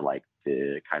more into like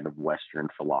the kind of Western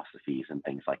philosophies and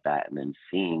things like that. And then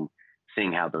seeing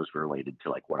how those were related to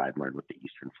like what I'd learned with the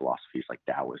Eastern philosophies, like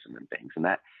Taoism and things. And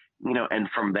that, and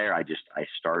from there, I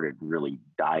started really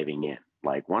diving in,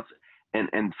 like once.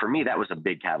 And for me, that was a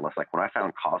big catalyst. Like when I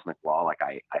found cosmic law, like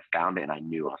I found it and I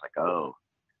knew, I was like, oh,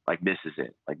 like this is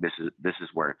it. Like this is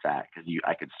where it's at. Cause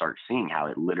I could start seeing how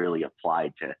it literally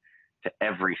applied to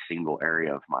every single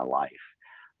area of my life.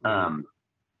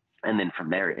 And then from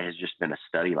there, it has just been a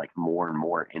study like more and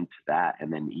more into that.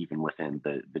 And then even within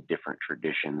the different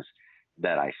traditions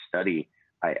that I study,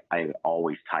 I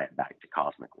always tie it back to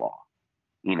cosmic law,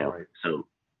 Right. So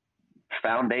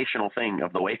foundational thing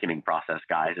of the awakening process,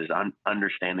 guys, is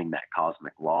understanding that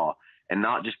cosmic law and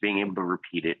not just being able to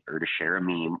repeat it or to share a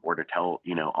meme or to tell,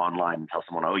 online and tell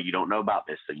someone, oh, you don't know about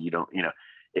this. So you don't,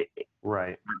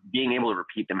 Right. being able to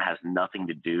repeat them has nothing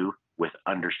to do with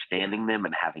understanding them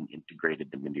and having integrated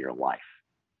them into your life.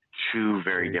 Two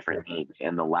very different things.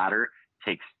 And the latter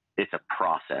it's a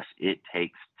process. It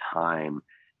takes time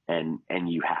and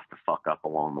you have to fuck up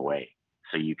along the way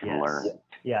so you can learn.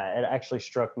 Yeah. It actually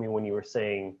struck me when you were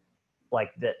saying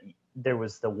like that there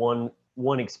was the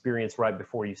one experience right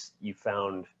before you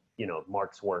found,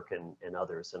 Mark's work and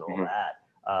others and all that,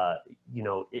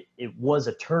 it was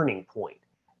a turning point.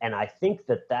 And I think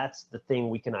that's the thing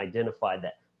we can identify,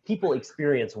 that people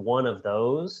experience one of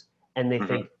those and they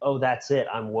think, oh, that's it,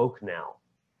 I'm woke now.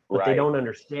 But they don't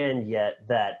understand yet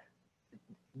that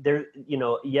there,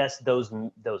 yes, those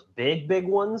big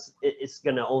ones, it's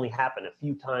going to only happen a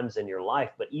few times in your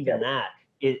life. But even that,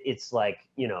 it's like,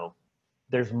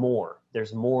 there's more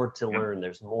to learn.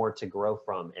 There's more to grow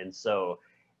from. And so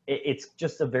it's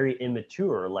just a very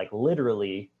immature, like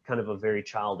literally kind of a very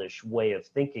childish way of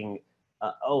thinking.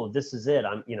 Oh, this is it.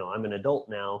 I'm an adult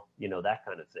now, that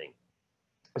kind of thing.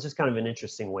 It's just kind of an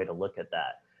interesting way to look at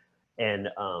that. And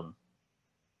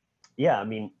I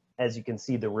mean, as you can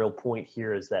see, the real point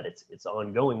here is that it's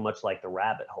ongoing, much like the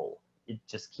rabbit hole. It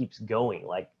just keeps going,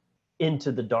 like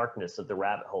into the darkness of the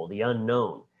rabbit hole, the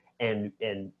unknown, and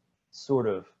sort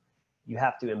of you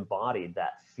have to embody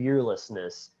that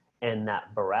fearlessness and that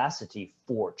veracity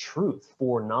for truth,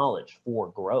 for knowledge,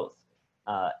 for growth.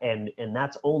 And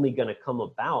that's only going to come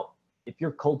about if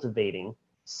you're cultivating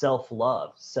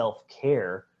self-love,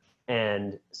 self-care,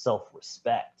 and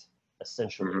self-respect,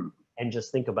 essentially. And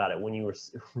just think about it. When you were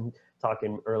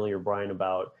talking earlier, Brian,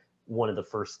 about one of the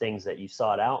first things that you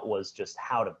sought out was just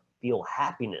how to feel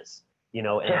happiness, and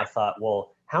I thought,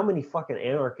 well, how many fucking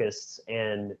anarchists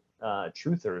and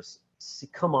truthers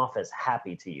come off as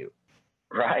happy to you?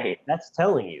 Right. That's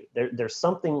telling you there's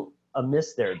something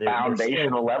amiss there.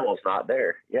 Foundational level is not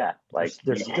there. Yeah. Like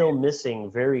they're still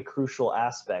missing very crucial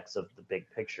aspects of the big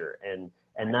picture. And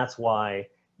that's why,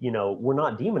 we're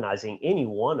not demonizing any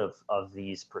one of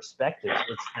these perspectives.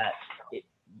 It's that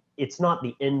it's not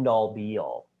the end all be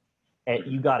all.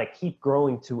 And you got to keep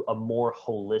growing to a more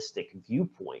holistic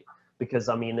viewpoint, because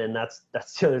I mean, and that's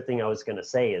the other thing I was going to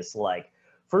say is, like,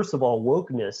 first of all,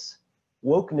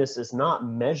 wokeness is not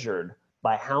measured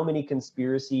by how many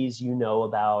conspiracies you know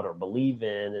about or believe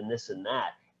in and this and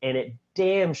that. And it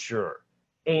damn sure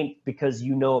ain't because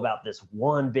you know about this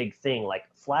one big thing. Like,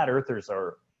 flat earthers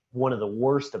are one of the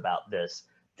worst about this,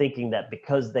 thinking that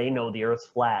because they know the earth's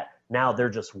flat, now they're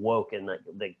just woke, and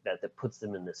that puts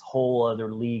them in this whole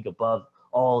other league above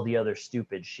all the other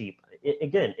stupid sheep.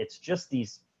 Again, it's just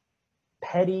these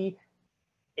petty,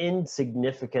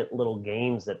 insignificant little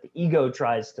games that the ego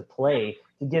tries to play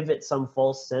to give it some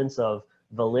false sense of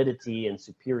validity and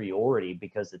superiority,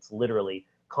 because it's literally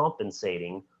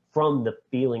compensating from the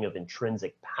feeling of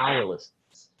intrinsic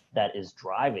powerlessness that is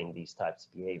driving these types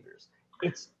of behaviors.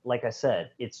 It's, like I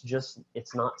said, it's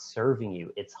not serving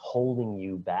you, it's holding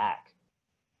you back.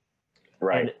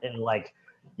 Right. And like,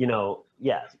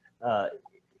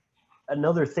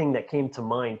 another thing that came to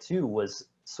mind too was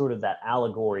sort of that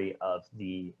allegory of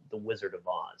the Wizard of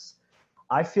Oz.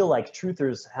 I feel like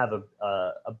truthers have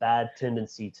a bad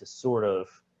tendency to sort of,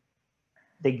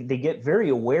 they get very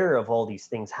aware of all these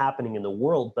things happening in the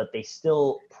world, but they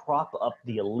still prop up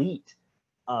the elite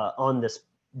on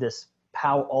this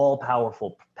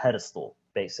all-powerful pedestal,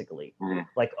 basically.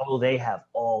 Like, oh, they have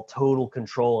all total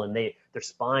control, and they're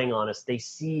spying on us. They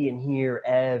see and hear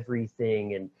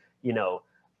everything, and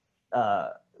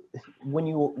when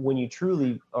you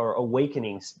truly are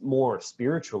awakening more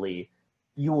spiritually,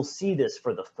 you will see this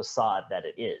for the facade that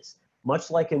it is.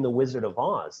 Much like in the Wizard of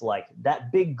Oz, like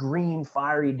that big green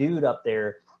fiery dude up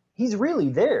there, he's really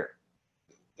there.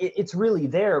 it's really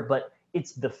there, but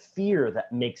it's the fear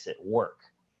that makes it work.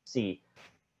 See,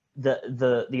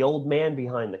 the old man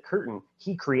behind the curtain,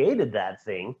 he created that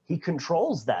thing, he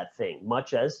controls that thing,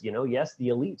 much as, you know, yes, the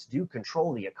elites do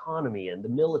control the economy and the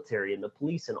military and the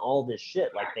police and all this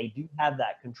shit. Like, they do have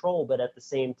that control, but at the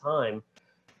same time,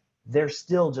 they're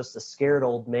still just a scared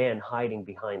old man hiding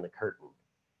behind the curtain.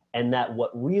 And that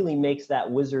what really makes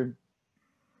that wizard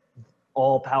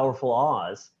all powerful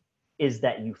Oz is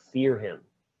that you fear him.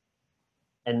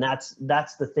 And that's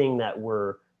the thing that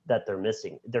they're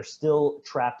missing. They're still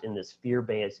trapped in this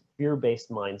fear-based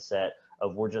mindset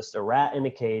of, we're just a rat in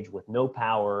a cage with no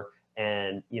power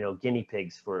and, you know, guinea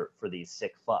pigs for these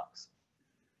sick fucks.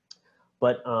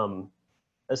 But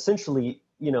essentially,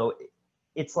 you know,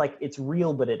 it's like, it's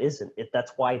real, but it isn't.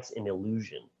 That's why it's an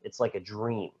illusion. It's like a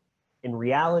dream. In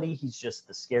reality, he's just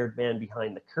the scared man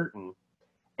behind the curtain.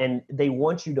 And they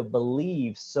want you to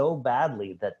believe so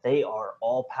badly that they are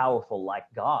all powerful like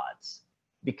gods,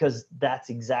 because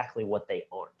that's exactly what they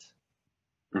aren't.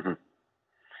 Mm-hmm.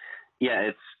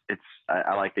 Yeah,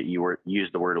 I like that you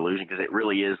used the word illusion, because it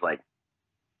really is like,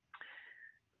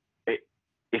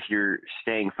 if you're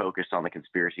staying focused on the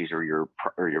conspiracies, or you're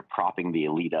propping the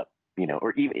elite up, you know,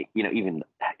 or even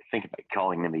think about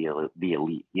calling them the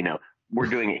elite, you know. We're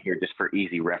doing it here just for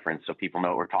easy reference so people know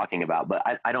what we're talking about, but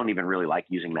I don't even really like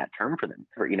using that term for them.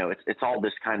 You know, it's all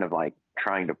this kind of like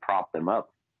trying to prop them up.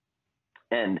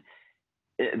 And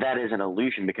that is an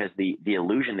illusion, because the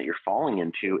illusion that you're falling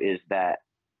into is that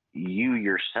you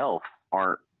yourself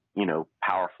aren't, you know,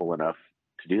 powerful enough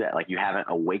to do that. Like, you haven't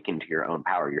awakened to your own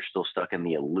power. You're still stuck in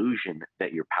the illusion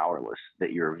that you're powerless,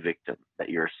 that you're a victim, that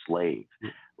you're a slave.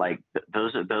 Like,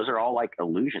 those are all like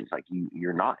illusions. Like,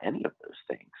 you're not any of those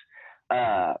things.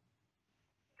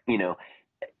 You know,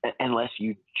 unless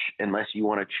you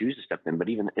want to choose to step in. But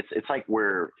even it's like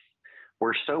we're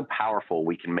so powerful,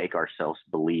 we can make ourselves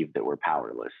believe that we're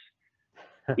powerless.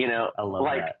 You know, I love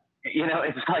like that. You know,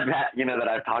 it's like that, you know, that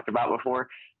I've talked about before.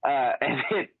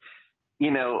 And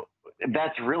you know,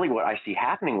 that's really what I see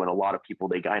happening when a lot of people,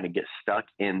 they kind of get stuck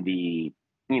in the,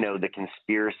 you know, the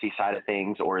conspiracy side of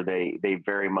things, or they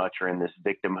very much are in this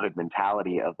victimhood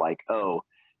mentality of like, oh,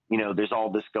 you know, there's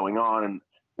all this going on and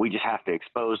we just have to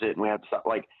expose it, and we have to stop.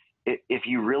 Like, if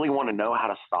you really want to know how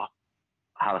to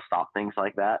stop things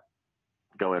like that,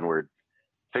 go inward.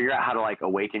 Figure out how to like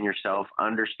awaken yourself,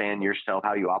 understand yourself,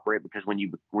 how you operate, because when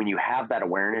you have that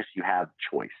awareness, you have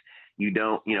choice. You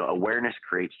don't, you know, awareness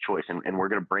creates choice, and we're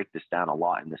going to break this down a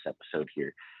lot in this episode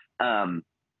here.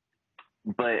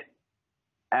 But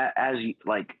as you,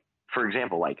 like, for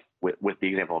example, like with the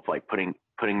example of like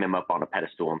putting them up on a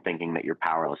pedestal and thinking that you're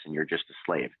powerless and you're just a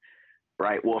slave,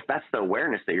 right? Well, if that's the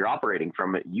awareness that you're operating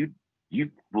from, it, you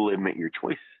will limit your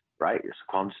choice, right? You're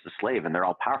so, I'm just a slave and they're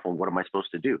all powerful. What am I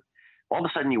supposed to do? All of a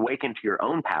sudden you wake into your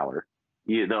own power,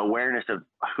 the awareness of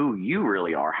who you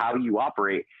really are, how you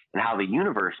operate, and how the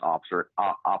universe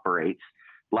operates.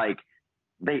 Like,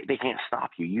 they can't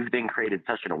stop you. You've then created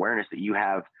such an awareness that you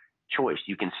have choice.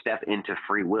 You can step into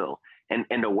free will, and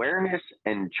awareness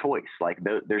and choice. Like,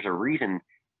 there's a reason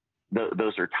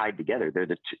those are tied together.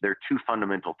 They're two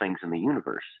fundamental things in the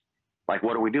universe. Like,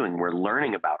 what are we doing? We're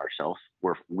learning about ourselves.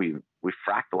 We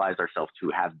fractalize ourselves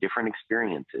to have different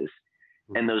experiences,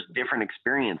 and those different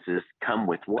experiences come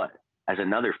with what? As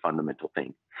another fundamental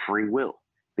thing, free will,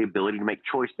 the ability to make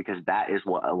choice, because that is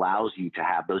what allows you to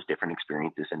have those different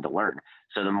experiences and to learn.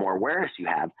 So the more awareness you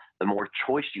have, the more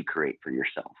choice you create for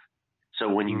yourself. So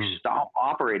when you stop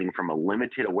operating from a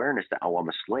limited awareness that, oh, I'm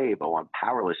a slave, oh, I'm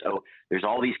powerless, oh, there's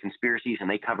all these conspiracies and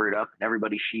they cover it up and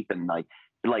everybody's sheep, and like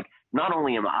not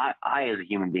only am I as a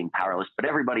human being powerless, but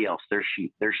everybody else, they're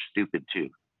sheep, they're stupid too.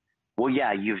 Well,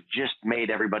 yeah, you've just made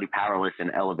everybody powerless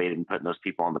and elevated and putting those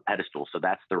people on the pedestal. So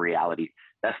that's the reality.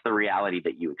 That's the reality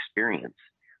that you experience.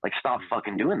 Like, stop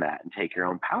fucking doing that and take your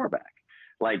own power back.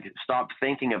 Like, stop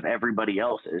thinking of everybody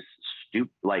else as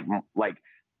like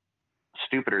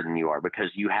stupider than you are,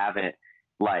 because you haven't,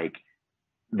 like,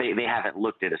 they haven't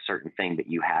looked at a certain thing that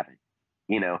you haven't,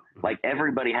 you know. Like,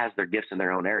 everybody has their gifts in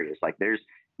their own areas. Like, there's,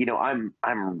 you know, I'm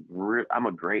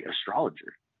a great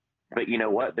astrologer. But you know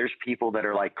what? There's people that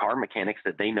are like car mechanics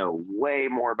that they know way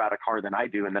more about a car than I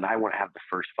do, and then I wouldn't have the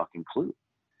first fucking clue.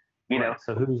 You know,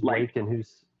 so who's like, and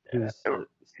who's stupid?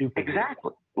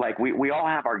 Exactly. Like, we all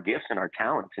have our gifts and our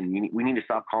talents, and we need to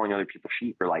stop calling other people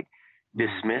sheep, or like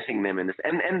dismissing them in this.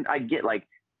 And I get like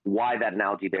why that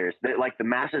analogy there is that, like, the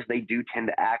masses, they do tend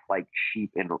to act like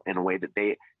sheep in a way that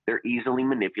they're easily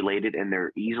manipulated and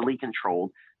they're easily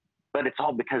controlled, but it's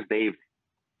all because they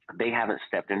haven't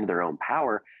stepped into their own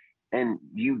power. And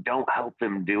you don't help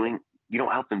them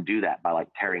do that by like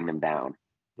tearing them down.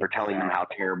 or telling them how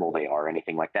terrible they are or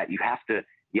anything like that. You have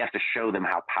to show them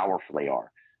how powerful they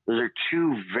are. Those are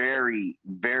two very,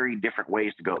 very different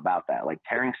ways to go about that. Like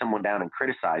tearing someone down and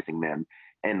criticizing them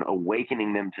and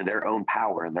awakening them to their own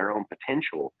power and their own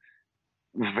potential.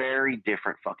 Very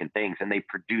different fucking things, and they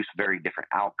produce very different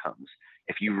outcomes.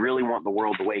 If you really want the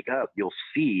world to wake up, you'll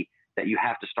see that you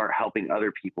have to start helping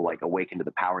other people like awaken to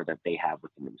the power that they have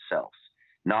within themselves,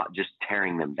 not just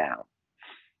tearing them down.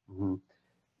 Mm-hmm.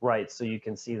 Right. So you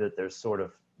can see that there's sort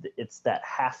of, it's that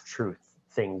half-truth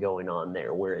thing going on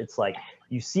there, where it's like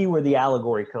you see where the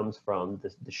allegory comes from,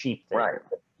 the sheep thing, right?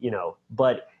 You know,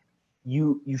 but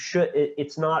you should,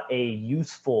 it's not a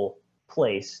useful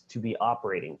place to be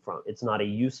operating from. It's not a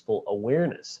useful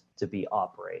awareness to be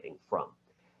operating from.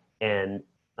 And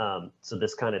so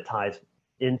this kind of ties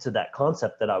into that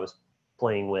concept that I was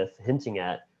playing with, hinting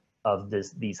at, of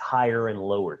these higher and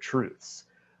lower truths.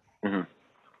 Mm-hmm.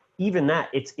 Even that,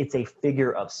 it's a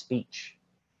figure of speech.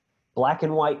 Black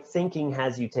and white thinking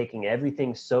has you taking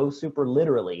everything so super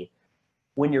literally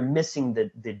when you're missing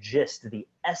the gist, the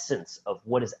essence of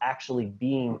what is actually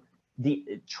being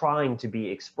trying to be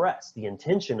expressed, the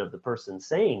intention of the person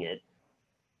saying it.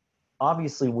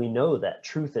 Obviously, we know that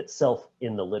truth itself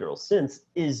in the literal sense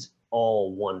is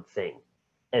all one thing.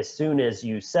 As soon as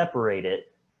you separate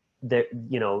it, that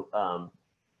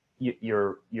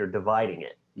you're dividing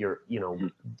it.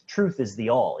 Truth is the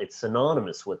all. It's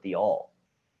synonymous with the all.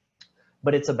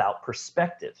 But it's about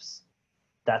perspectives.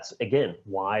 That's again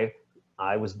why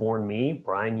I was born me,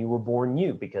 Brian, you were born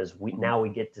you, because now we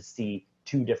get to see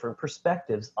two different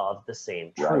perspectives of the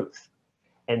same truth.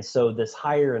 Right. And so this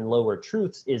higher and lower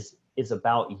truths is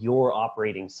about your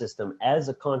operating system as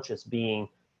a conscious being,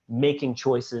 making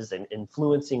choices and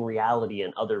influencing reality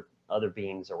and other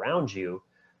beings around you.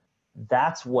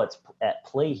 That's what's at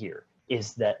play here,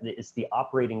 is that it's the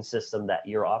operating system that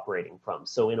you're operating from.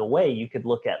 So in a way, you could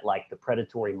look at like the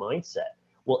predatory mindset.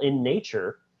 Well, in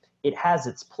nature, it has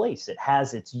its place, it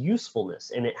has its usefulness,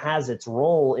 and it has its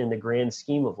role in the grand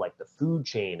scheme of like the food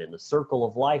chain and the circle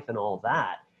of life and all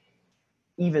that,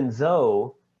 even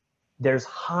though there's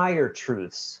higher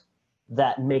truths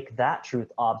that make that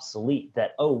truth obsolete,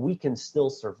 that, oh, we can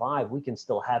still survive, we can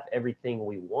still have everything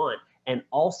we want, and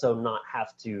also not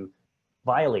have to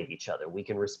violate each other. We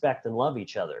can respect and love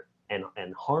each other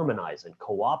and harmonize and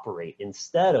cooperate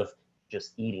instead of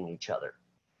just eating each other.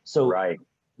 So right.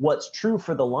 What's true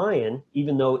for the lion,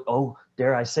 even though, oh,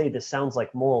 dare I say, this sounds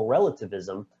like moral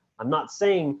relativism, I'm not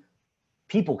saying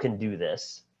people can do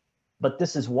this, but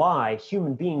this is why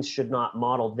human beings should not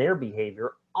model their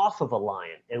behavior off of a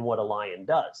lion and what a lion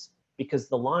does, because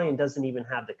the lion doesn't even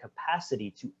have the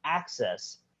capacity to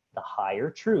access the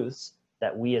higher truths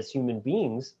that we as human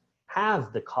beings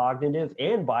have the cognitive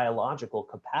and biological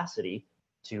capacity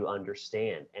to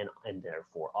understand and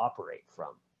therefore operate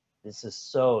from. This is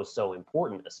so, so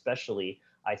important, especially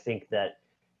I think that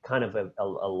kind of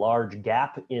a large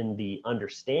gap in the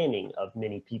understanding of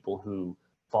many people who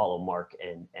follow Mark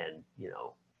and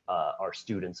are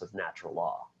students of natural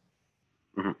law.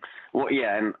 Mm-hmm. Well,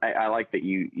 yeah, and I like that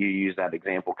you use that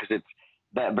example, because it's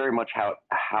that very much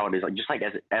how it is. Like, just like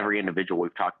as every individual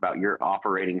we've talked about, you're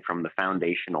operating from the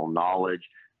foundational knowledge,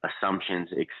 assumptions,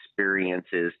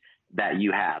 experiences that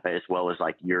you have, as well as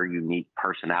like your unique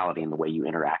personality and the way you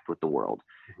interact with the world.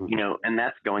 Mm-hmm. And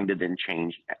that's going to then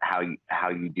change how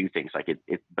you do things. Like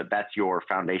but that's your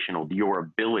foundational, your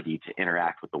ability to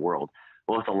interact with the world.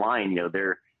 Well, with a lion,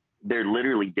 they're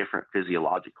literally different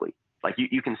physiologically. Like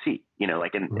you can see,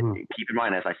 mm-hmm. Keep in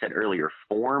mind, as I said earlier,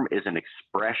 form is an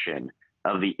expression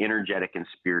of the energetic and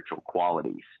spiritual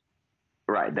qualities,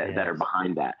 right? That are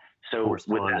behind that. So with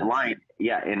that lion,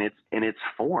 yeah, in its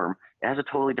form, it has a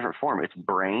totally different form. Its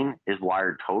brain is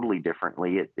wired totally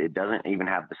differently. It doesn't even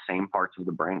have the same parts of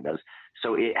the brain does.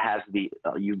 So it has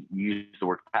you use the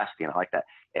word capacity, and I like that.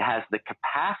 It has the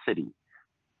capacity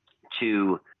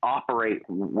to operate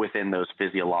within those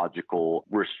physiological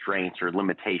restraints or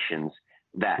limitations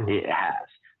that mm-hmm. it has.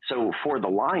 So for the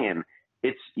lion,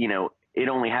 it's, it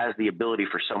only has the ability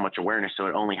for so much awareness, so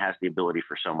it only has the ability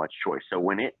for so much choice. So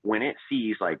when it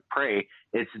sees like prey,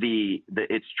 it's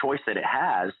its choice that it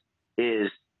has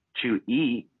is to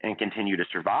eat and continue to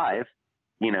survive,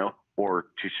 or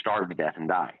to starve to death and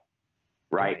die.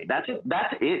 Right? That's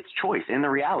its choice in the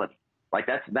reality. Like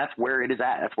that's where it is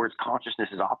at. That's where its consciousness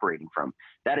is operating from.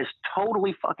 That is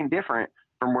totally fucking different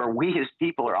from where we as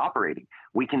people are operating.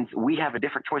 We have a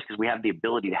different choice because we have the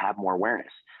ability to have more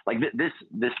awareness. Like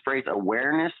this phrase,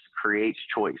 awareness creates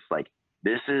choice. Like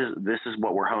this is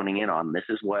what we're honing in on. This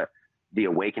is what the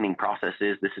awakening process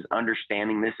is. This is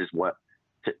understanding. This is what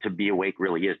to be awake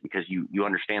really is, because you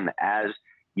understand that as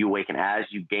You awaken as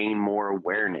you gain more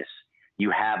awareness.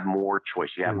 You have more choice.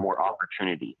 You have more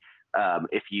opportunity.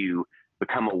 If you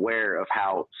become aware of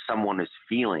how someone is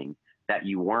feeling that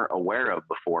you weren't aware of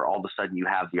before, all of a sudden you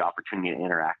have the opportunity to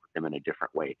interact with them in a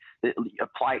different way.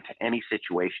 Apply it to any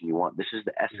situation you want. This is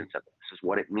the essence of it. This is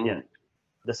what it means. Yeah.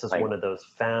 This is one of those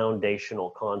foundational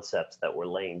concepts that we're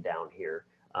laying down here.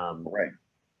 Right.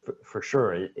 For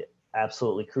sure.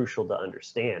 Absolutely crucial to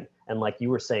understand. And like you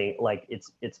were saying, like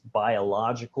it's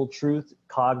biological truth,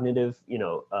 cognitive,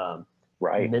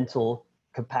 mental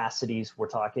capacities. We're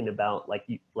talking about, like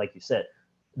you said,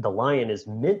 the lion is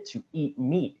meant to eat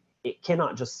meat. It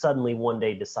cannot just suddenly one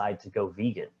day decide to go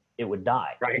vegan. It would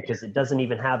die, because it doesn't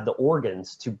even have the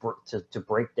organs to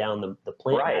break down the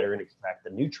plant matter and extract the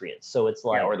nutrients. So it's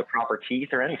like, or the proper teeth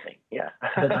or anything. Yeah.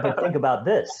 but think about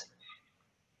this.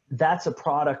 That's a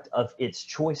product of its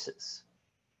choices.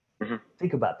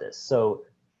 Think about this. So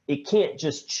it can't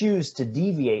just choose to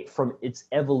deviate from its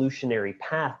evolutionary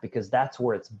path, because that's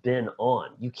where it's been on.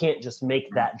 You can't just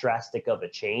make that drastic of a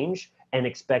change and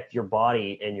expect your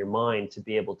body and your mind to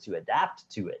be able to adapt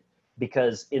to it,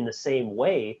 because in the same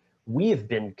way, we have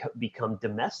become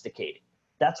domesticated.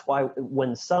 That's why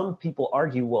when some people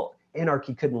argue, well,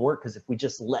 anarchy couldn't work because if we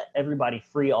just let everybody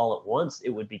free all at once, it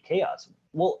would be chaos.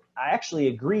 Well, I actually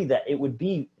agree that it would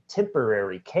be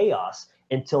temporary chaos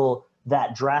until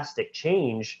that drastic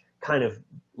change kind of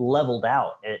leveled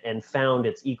out and found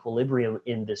its equilibrium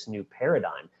in this new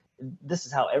paradigm. This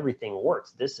is how everything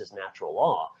works. This is natural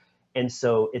law. And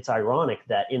so it's ironic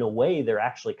that in a way they're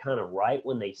actually kind of right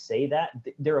when they say that.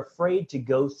 They're afraid to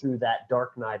go through that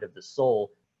dark night of the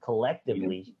soul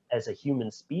collectively as a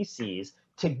human species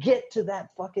to get to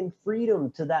that fucking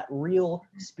freedom, to that real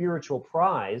spiritual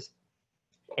prize.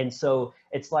 And so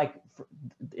it's like,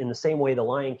 in the same way the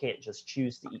lion can't just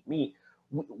choose to eat meat,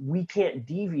 we can't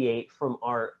deviate from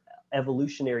our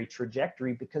evolutionary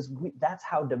trajectory, because that's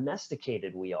how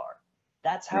domesticated we are.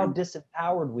 That's how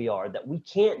disempowered we are, that we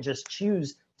can't just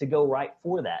choose to go right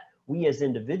for that. We as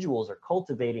individuals are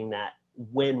cultivating that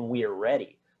when we are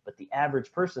ready. But the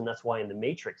average person, that's why in the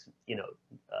Matrix,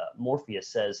 Morpheus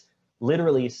says,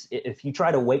 literally, if you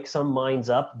try to wake some minds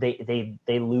up, they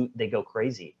go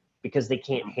crazy, because they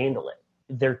can't handle it.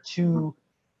 They're too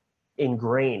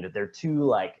ingrained. They're too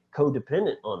like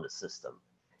codependent on the system.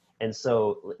 And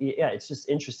so, yeah, it's just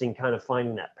interesting kind of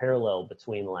finding that parallel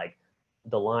between like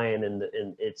the lion and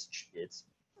its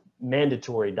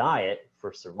mandatory diet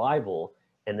for survival,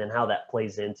 and then how that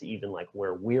plays into even like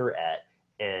where we're at,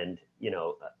 and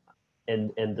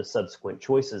and the subsequent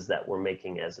choices that we're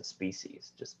making as a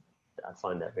species. Just, I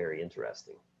find that very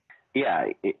interesting. Yeah.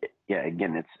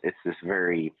 Again, it's this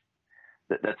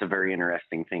that's a very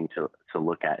interesting thing to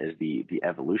look at, is the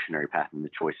evolutionary path and the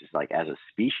choices, like as a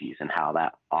species, and how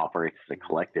that operates as a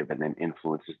collective and then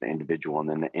influences the individual, and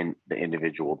then the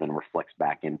individual then reflects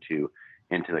back into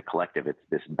the collective. It's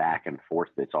this back and forth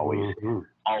that's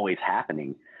always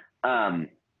happening.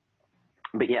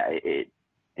 But yeah,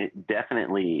 it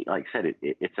definitely, like I said,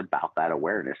 it's about that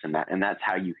awareness, and that's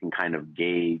how you can kind of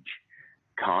gauge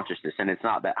consciousness. And it's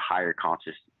not that higher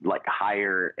conscious, like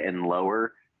higher and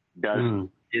lower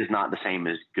is not the same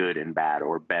as good and bad,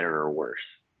 or better or worse.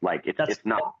 Like it's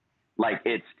not like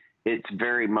it's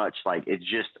very much like, it's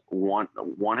just one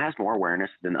has more awareness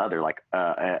than the other. Like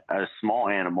a small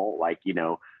animal, like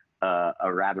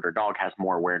a rabbit or dog, has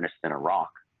more awareness than a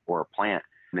rock or a plant.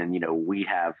 And then we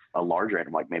have a larger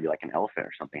animal, like maybe like an elephant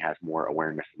or something, has more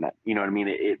awareness than that. You know what I mean?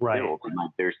 It builds, and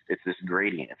like it's this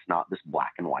gradient. It's not this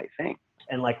black and white thing.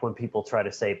 And like when people try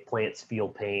to say plants feel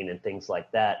pain and things like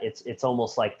that, it's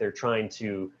almost like they're trying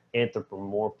to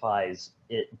anthropomorphize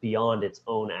it beyond its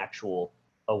own actual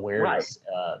awareness.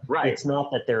 It's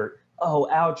not that they're, oh,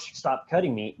 ouch, stop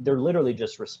cutting me. They're literally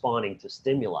just responding to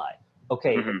stimuli.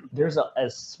 Okay, there's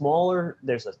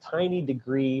a tiny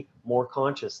degree more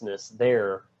consciousness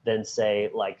there than, say,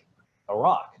 like a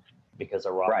rock, because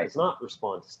a rock does not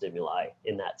respond to stimuli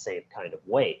in that same kind of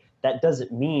way. That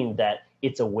doesn't mean that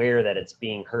it's aware that it's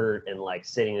being hurt and like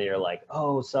sitting there like,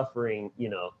 oh, suffering,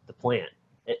 the plant.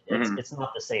 It's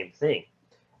not the same thing.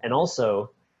 And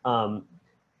also,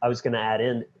 I was going to add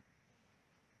in,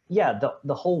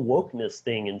 the whole wokeness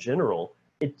thing in general,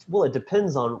 it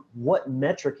depends on what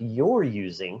metric you're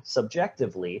using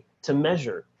subjectively to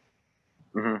measure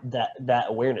that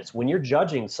awareness. When you're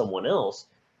judging someone else,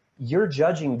 you're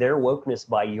judging their wokeness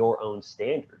by your own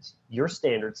standards. Your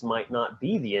standards might not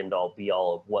be the end all be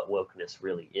all of what wokeness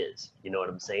really is. You know what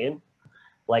I'm saying?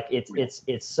 Like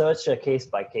it's such a case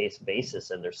by case basis,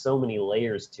 and there's so many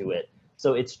layers to it.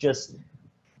 So it's just,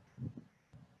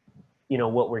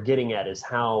 what we're getting at is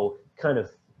how kind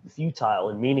of futile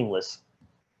and meaningless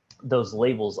those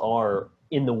labels are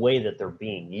in the way that they're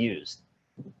being used.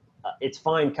 It's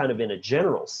fine kind of in a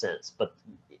general sense, but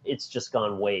it's just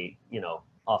gone way,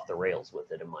 off the rails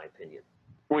with it, in my opinion.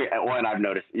 Well, and I've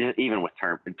noticed even with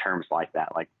terms like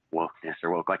that, like wokeness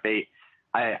or woke, like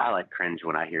I like cringe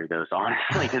when I hear those,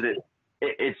 honestly, because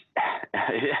it's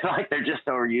like they're just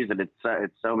overused and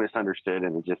it's so misunderstood,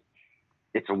 and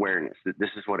it's awareness. This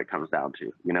is what it comes down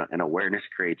to, and awareness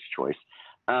creates choice.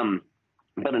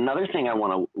 But another thing I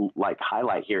want to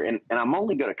highlight here, and I'm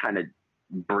only going to kind of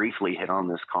briefly hit on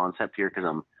this concept here because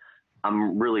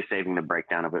I'm really saving the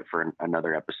breakdown of it for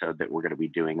another episode that we're going to be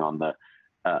doing on the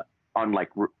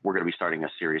we're going to be starting a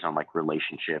series on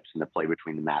relationships and the play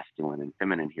between the masculine and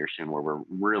feminine here soon, where we're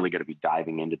really going to be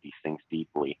diving into these things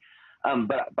deeply.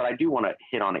 But I do want to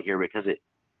hit on it here because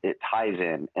it ties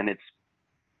in, and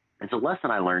it's a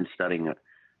lesson I learned studying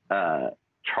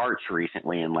charts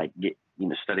recently and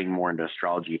studying more into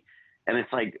astrology. And it's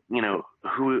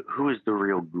who is the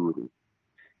real guru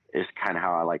is kind of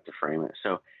how I like to frame it.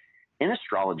 So in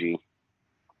astrology,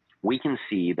 we can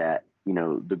see that,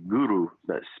 the guru,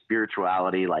 the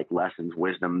spirituality, lessons,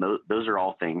 wisdom, those are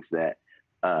all things that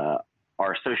are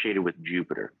associated with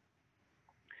Jupiter.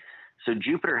 So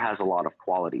Jupiter has a lot of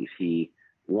qualities. He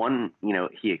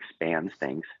expands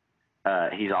things.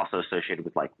 He's also associated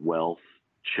with wealth,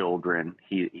 children.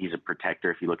 He's a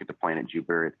protector. If you look at the planet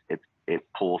Jupiter, it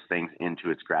pulls things into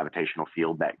its gravitational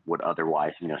field that would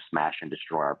otherwise, smash and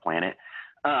destroy our planet.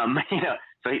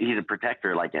 So he's a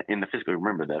protector, in the physical.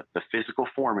 Remember, the physical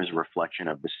form is a reflection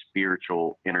of the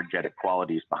spiritual, energetic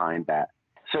qualities behind that.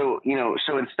 So,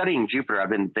 so in studying Jupiter, I've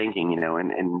been thinking,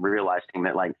 and realizing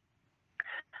that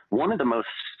one of the most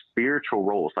spiritual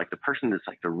roles, the person that's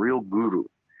the real guru,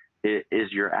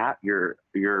 is your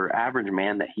average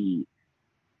man that he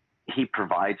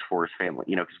provides for his family,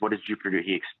 because what does Jupiter do?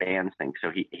 He expands things.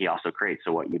 So he also creates.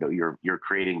 So what, you're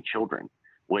creating children,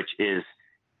 which is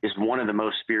one of the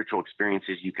most spiritual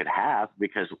experiences you could have,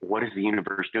 because what is the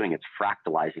universe doing? It's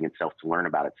fractalizing itself to learn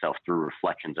about itself through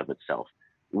reflections of itself.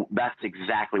 That's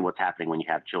exactly what's happening when you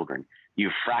have children.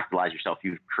 You've fractalized yourself,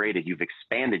 you've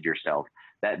expanded yourself,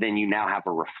 that then you now have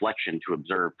a reflection to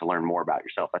observe, to learn more about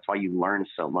yourself. That's why you learn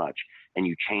so much and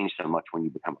you change so much when you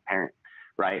become a parent,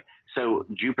 right? So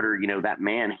Jupiter, that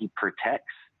man, he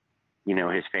protects,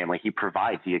 his family. He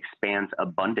provides, he expands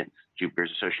abundance. Jupiter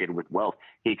is associated with wealth.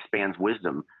 He expands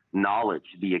wisdom, knowledge,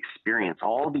 the experience,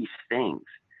 all these things,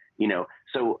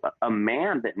 So a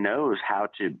man that knows how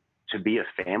to be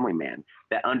a family man,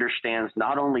 that understands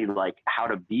not only how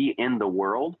to be in the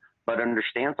world, but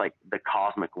understands the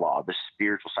cosmic law, the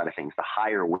spiritual side of things, the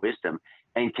higher wisdom,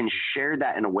 and can share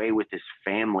that in a way with his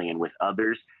family and with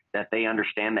others, that they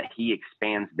understand that he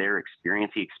expands their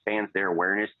experience, he expands their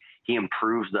awareness, he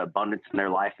improves the abundance in their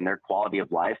life and their quality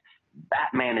of life. That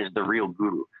man is the real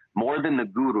guru, more than the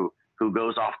guru who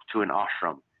goes off to an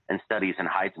ashram and studies and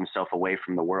hides himself away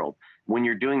from the world. When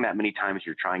you're doing that, many times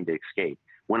you're trying to escape.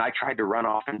 When I tried to run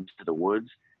off into the woods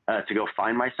to go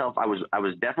find myself, I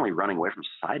was definitely running away from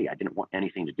society. I didn't want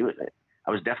anything to do with it.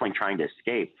 I was definitely trying to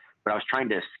escape, but I was trying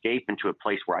to escape into a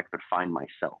place where I could find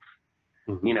myself.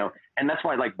 Mm-hmm. And that's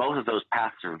why both of those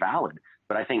paths are valid.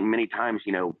 But I think many times,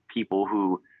 people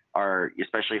who are,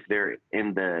 especially if they're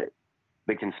in the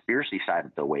conspiracy side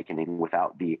of the awakening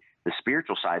without the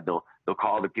spiritual side, they'll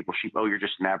call other people sheep. Oh, you're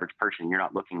just an average person. You're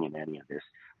not looking into any of this.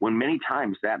 When many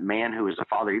times that man who is a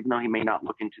father, even though he may not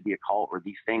look into the occult or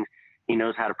these things, he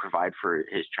knows how to provide for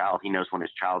his child. He knows when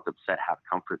his child's upset, how to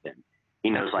comfort them. He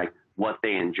knows what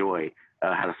they enjoy,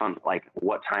 how to fun,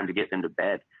 what time to get them to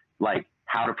bed,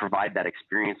 how to provide that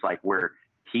experience, where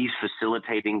he's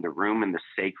facilitating the room and the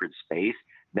sacred space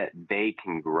that they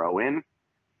can grow in.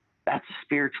 That's a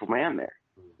spiritual man there.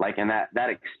 And that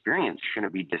experience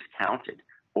shouldn't be discounted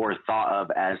or thought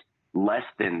of as less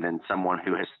than someone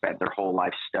who has spent their whole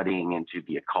life studying into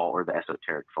the occult or the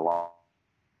esoteric philosophy.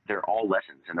 They're all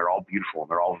lessons, and they're all beautiful, and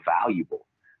they're all valuable.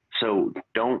 So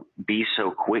don't be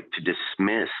so quick to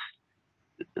dismiss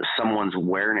someone's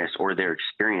awareness or their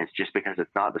experience just because it's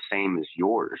not the same as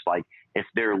yours. If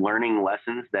they're learning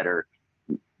lessons that are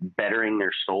bettering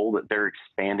their soul, that they're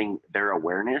expanding their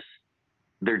awareness,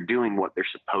 they're doing what they're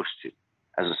supposed to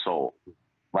as a soul.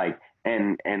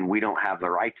 And we don't have the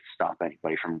right to stop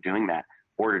anybody from doing that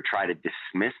or to try to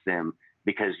dismiss them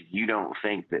because you don't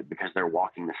think that because they're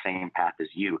walking the same path as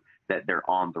you, that they're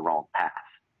on the wrong path.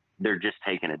 They're just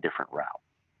taking a different route.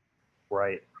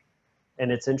 Right.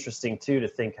 And it's interesting too, to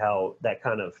think how that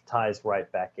kind of ties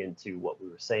right back into what we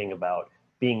were saying about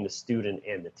being the student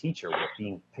and the teacher, with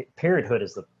being parenthood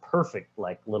is the perfect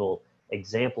little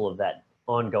example of that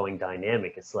ongoing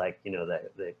dynamic. It's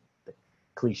the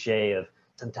cliche of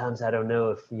sometimes I don't know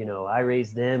if, I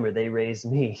raised them or they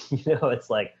raised me. It's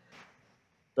like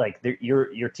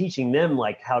you're teaching them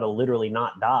like how to literally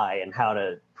not die and how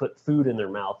to put food in their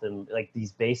mouth and like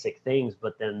these basic things,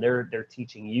 but then they're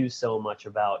teaching you so much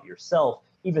about yourself,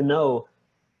 even though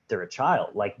they're a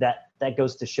child. Like that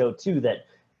goes to show too that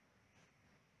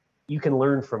you can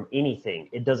learn from anything.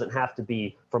 It doesn't have to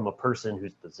be from a person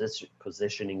who's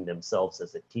positioning themselves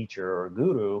as a teacher or a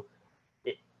guru.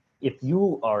 If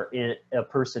you are a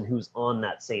person who's on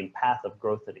that same path of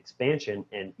growth and expansion,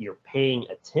 and you're paying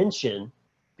attention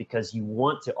because you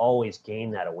want to always gain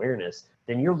that awareness,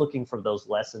 then you're looking for those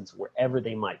lessons wherever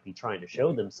they might be trying to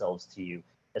show themselves to you,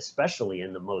 especially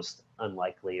in the most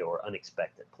unlikely or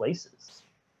unexpected places.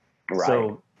 Right.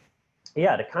 So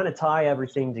yeah, to kind of tie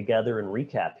everything together and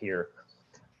recap here,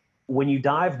 when you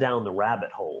dive down the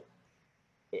rabbit hole,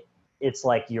 it's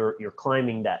like you're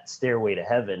climbing that stairway to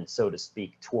heaven, so to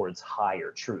speak, towards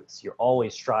higher truths. You're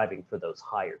always striving for those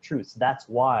higher truths. That's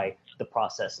why the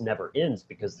process never ends,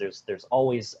 because there's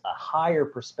always a higher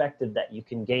perspective that you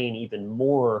can gain, even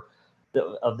more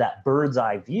of that bird's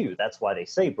eye view. That's why they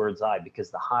say bird's eye, because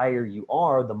the higher you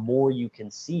are, the more you can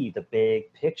see the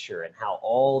big picture and how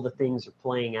all the things are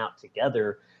playing out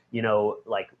together,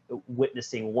 like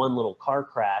witnessing one little car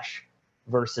crash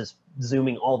versus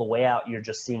zooming all the way out. You're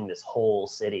just seeing this whole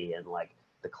city and like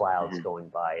the clouds going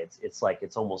by. It's like,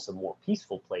 it's almost a more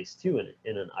peaceful place too,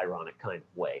 in an ironic kind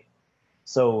of way.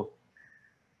 So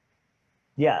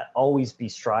yeah, always be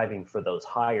striving for those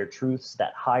higher truths,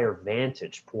 that higher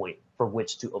vantage point for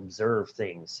which to observe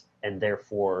things, and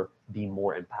therefore be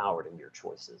more empowered in your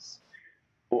choices.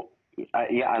 Well,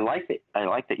 yeah, I like it. I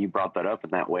like that you brought that up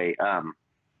in that way,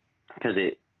 because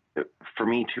for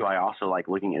me too, I also like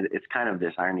looking at it's kind of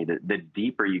this irony that the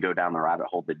deeper you go down the rabbit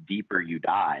hole, the deeper you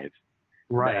dive.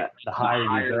 Right. The higher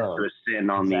you go to ascend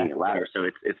on the ladder. So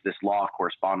it's this law of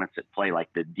correspondence at play. Like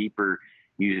the deeper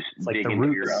you dig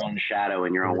into your own shadow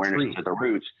and your own awareness to the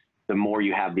roots, the more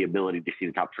you have the ability to see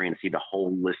the top tree and see the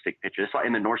holistic picture. It's like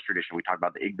in the Norse tradition, we talk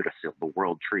about the Yggdrasil, the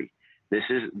world tree. This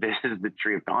is the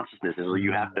tree of consciousness. So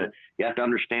you have to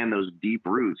understand those deep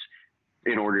roots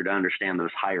in order to understand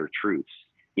those higher truths.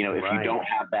 If you don't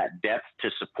have that depth to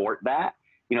support that,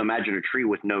 imagine a tree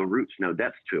with no roots, no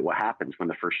depth to it. What happens when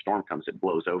the first storm comes? It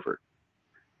blows over.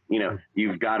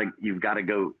 You've got to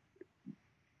go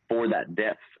for that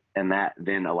depth, and that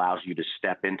then allows you to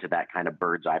step into that kind of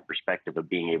bird's eye perspective of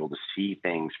being able to see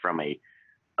things from a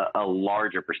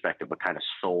larger perspective, a kind of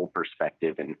soul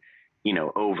perspective, and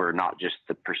over not just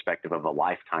the perspective of a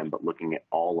lifetime, but looking at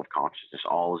all of consciousness,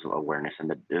 all of awareness,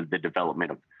 and the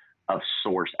development of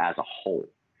source as a whole.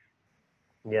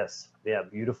 Yes. Yeah.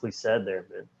 Beautifully said there,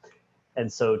 man.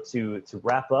 And so to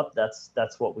wrap up,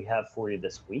 that's what we have for you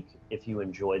this week. If you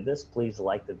enjoyed this, please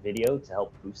like the video to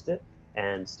help boost it.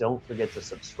 And don't forget to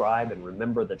subscribe and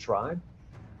remember the tribe.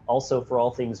 Also, for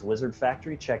all things Wizard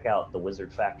Factory, check out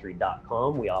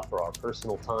thewizardfactory.com. We offer our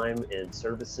personal time and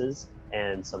services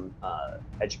and some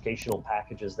educational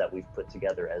packages that we've put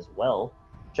together as well.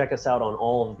 Check us out on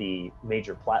all of the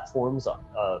major platforms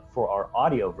for our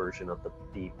audio version of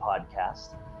the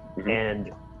podcast.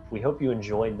 And we hope you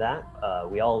enjoyed that.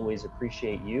 We always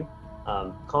appreciate you.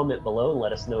 Comment below and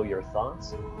let us know your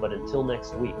thoughts. But until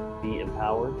next week, be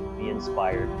empowered, be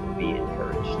inspired, and be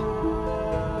encouraged.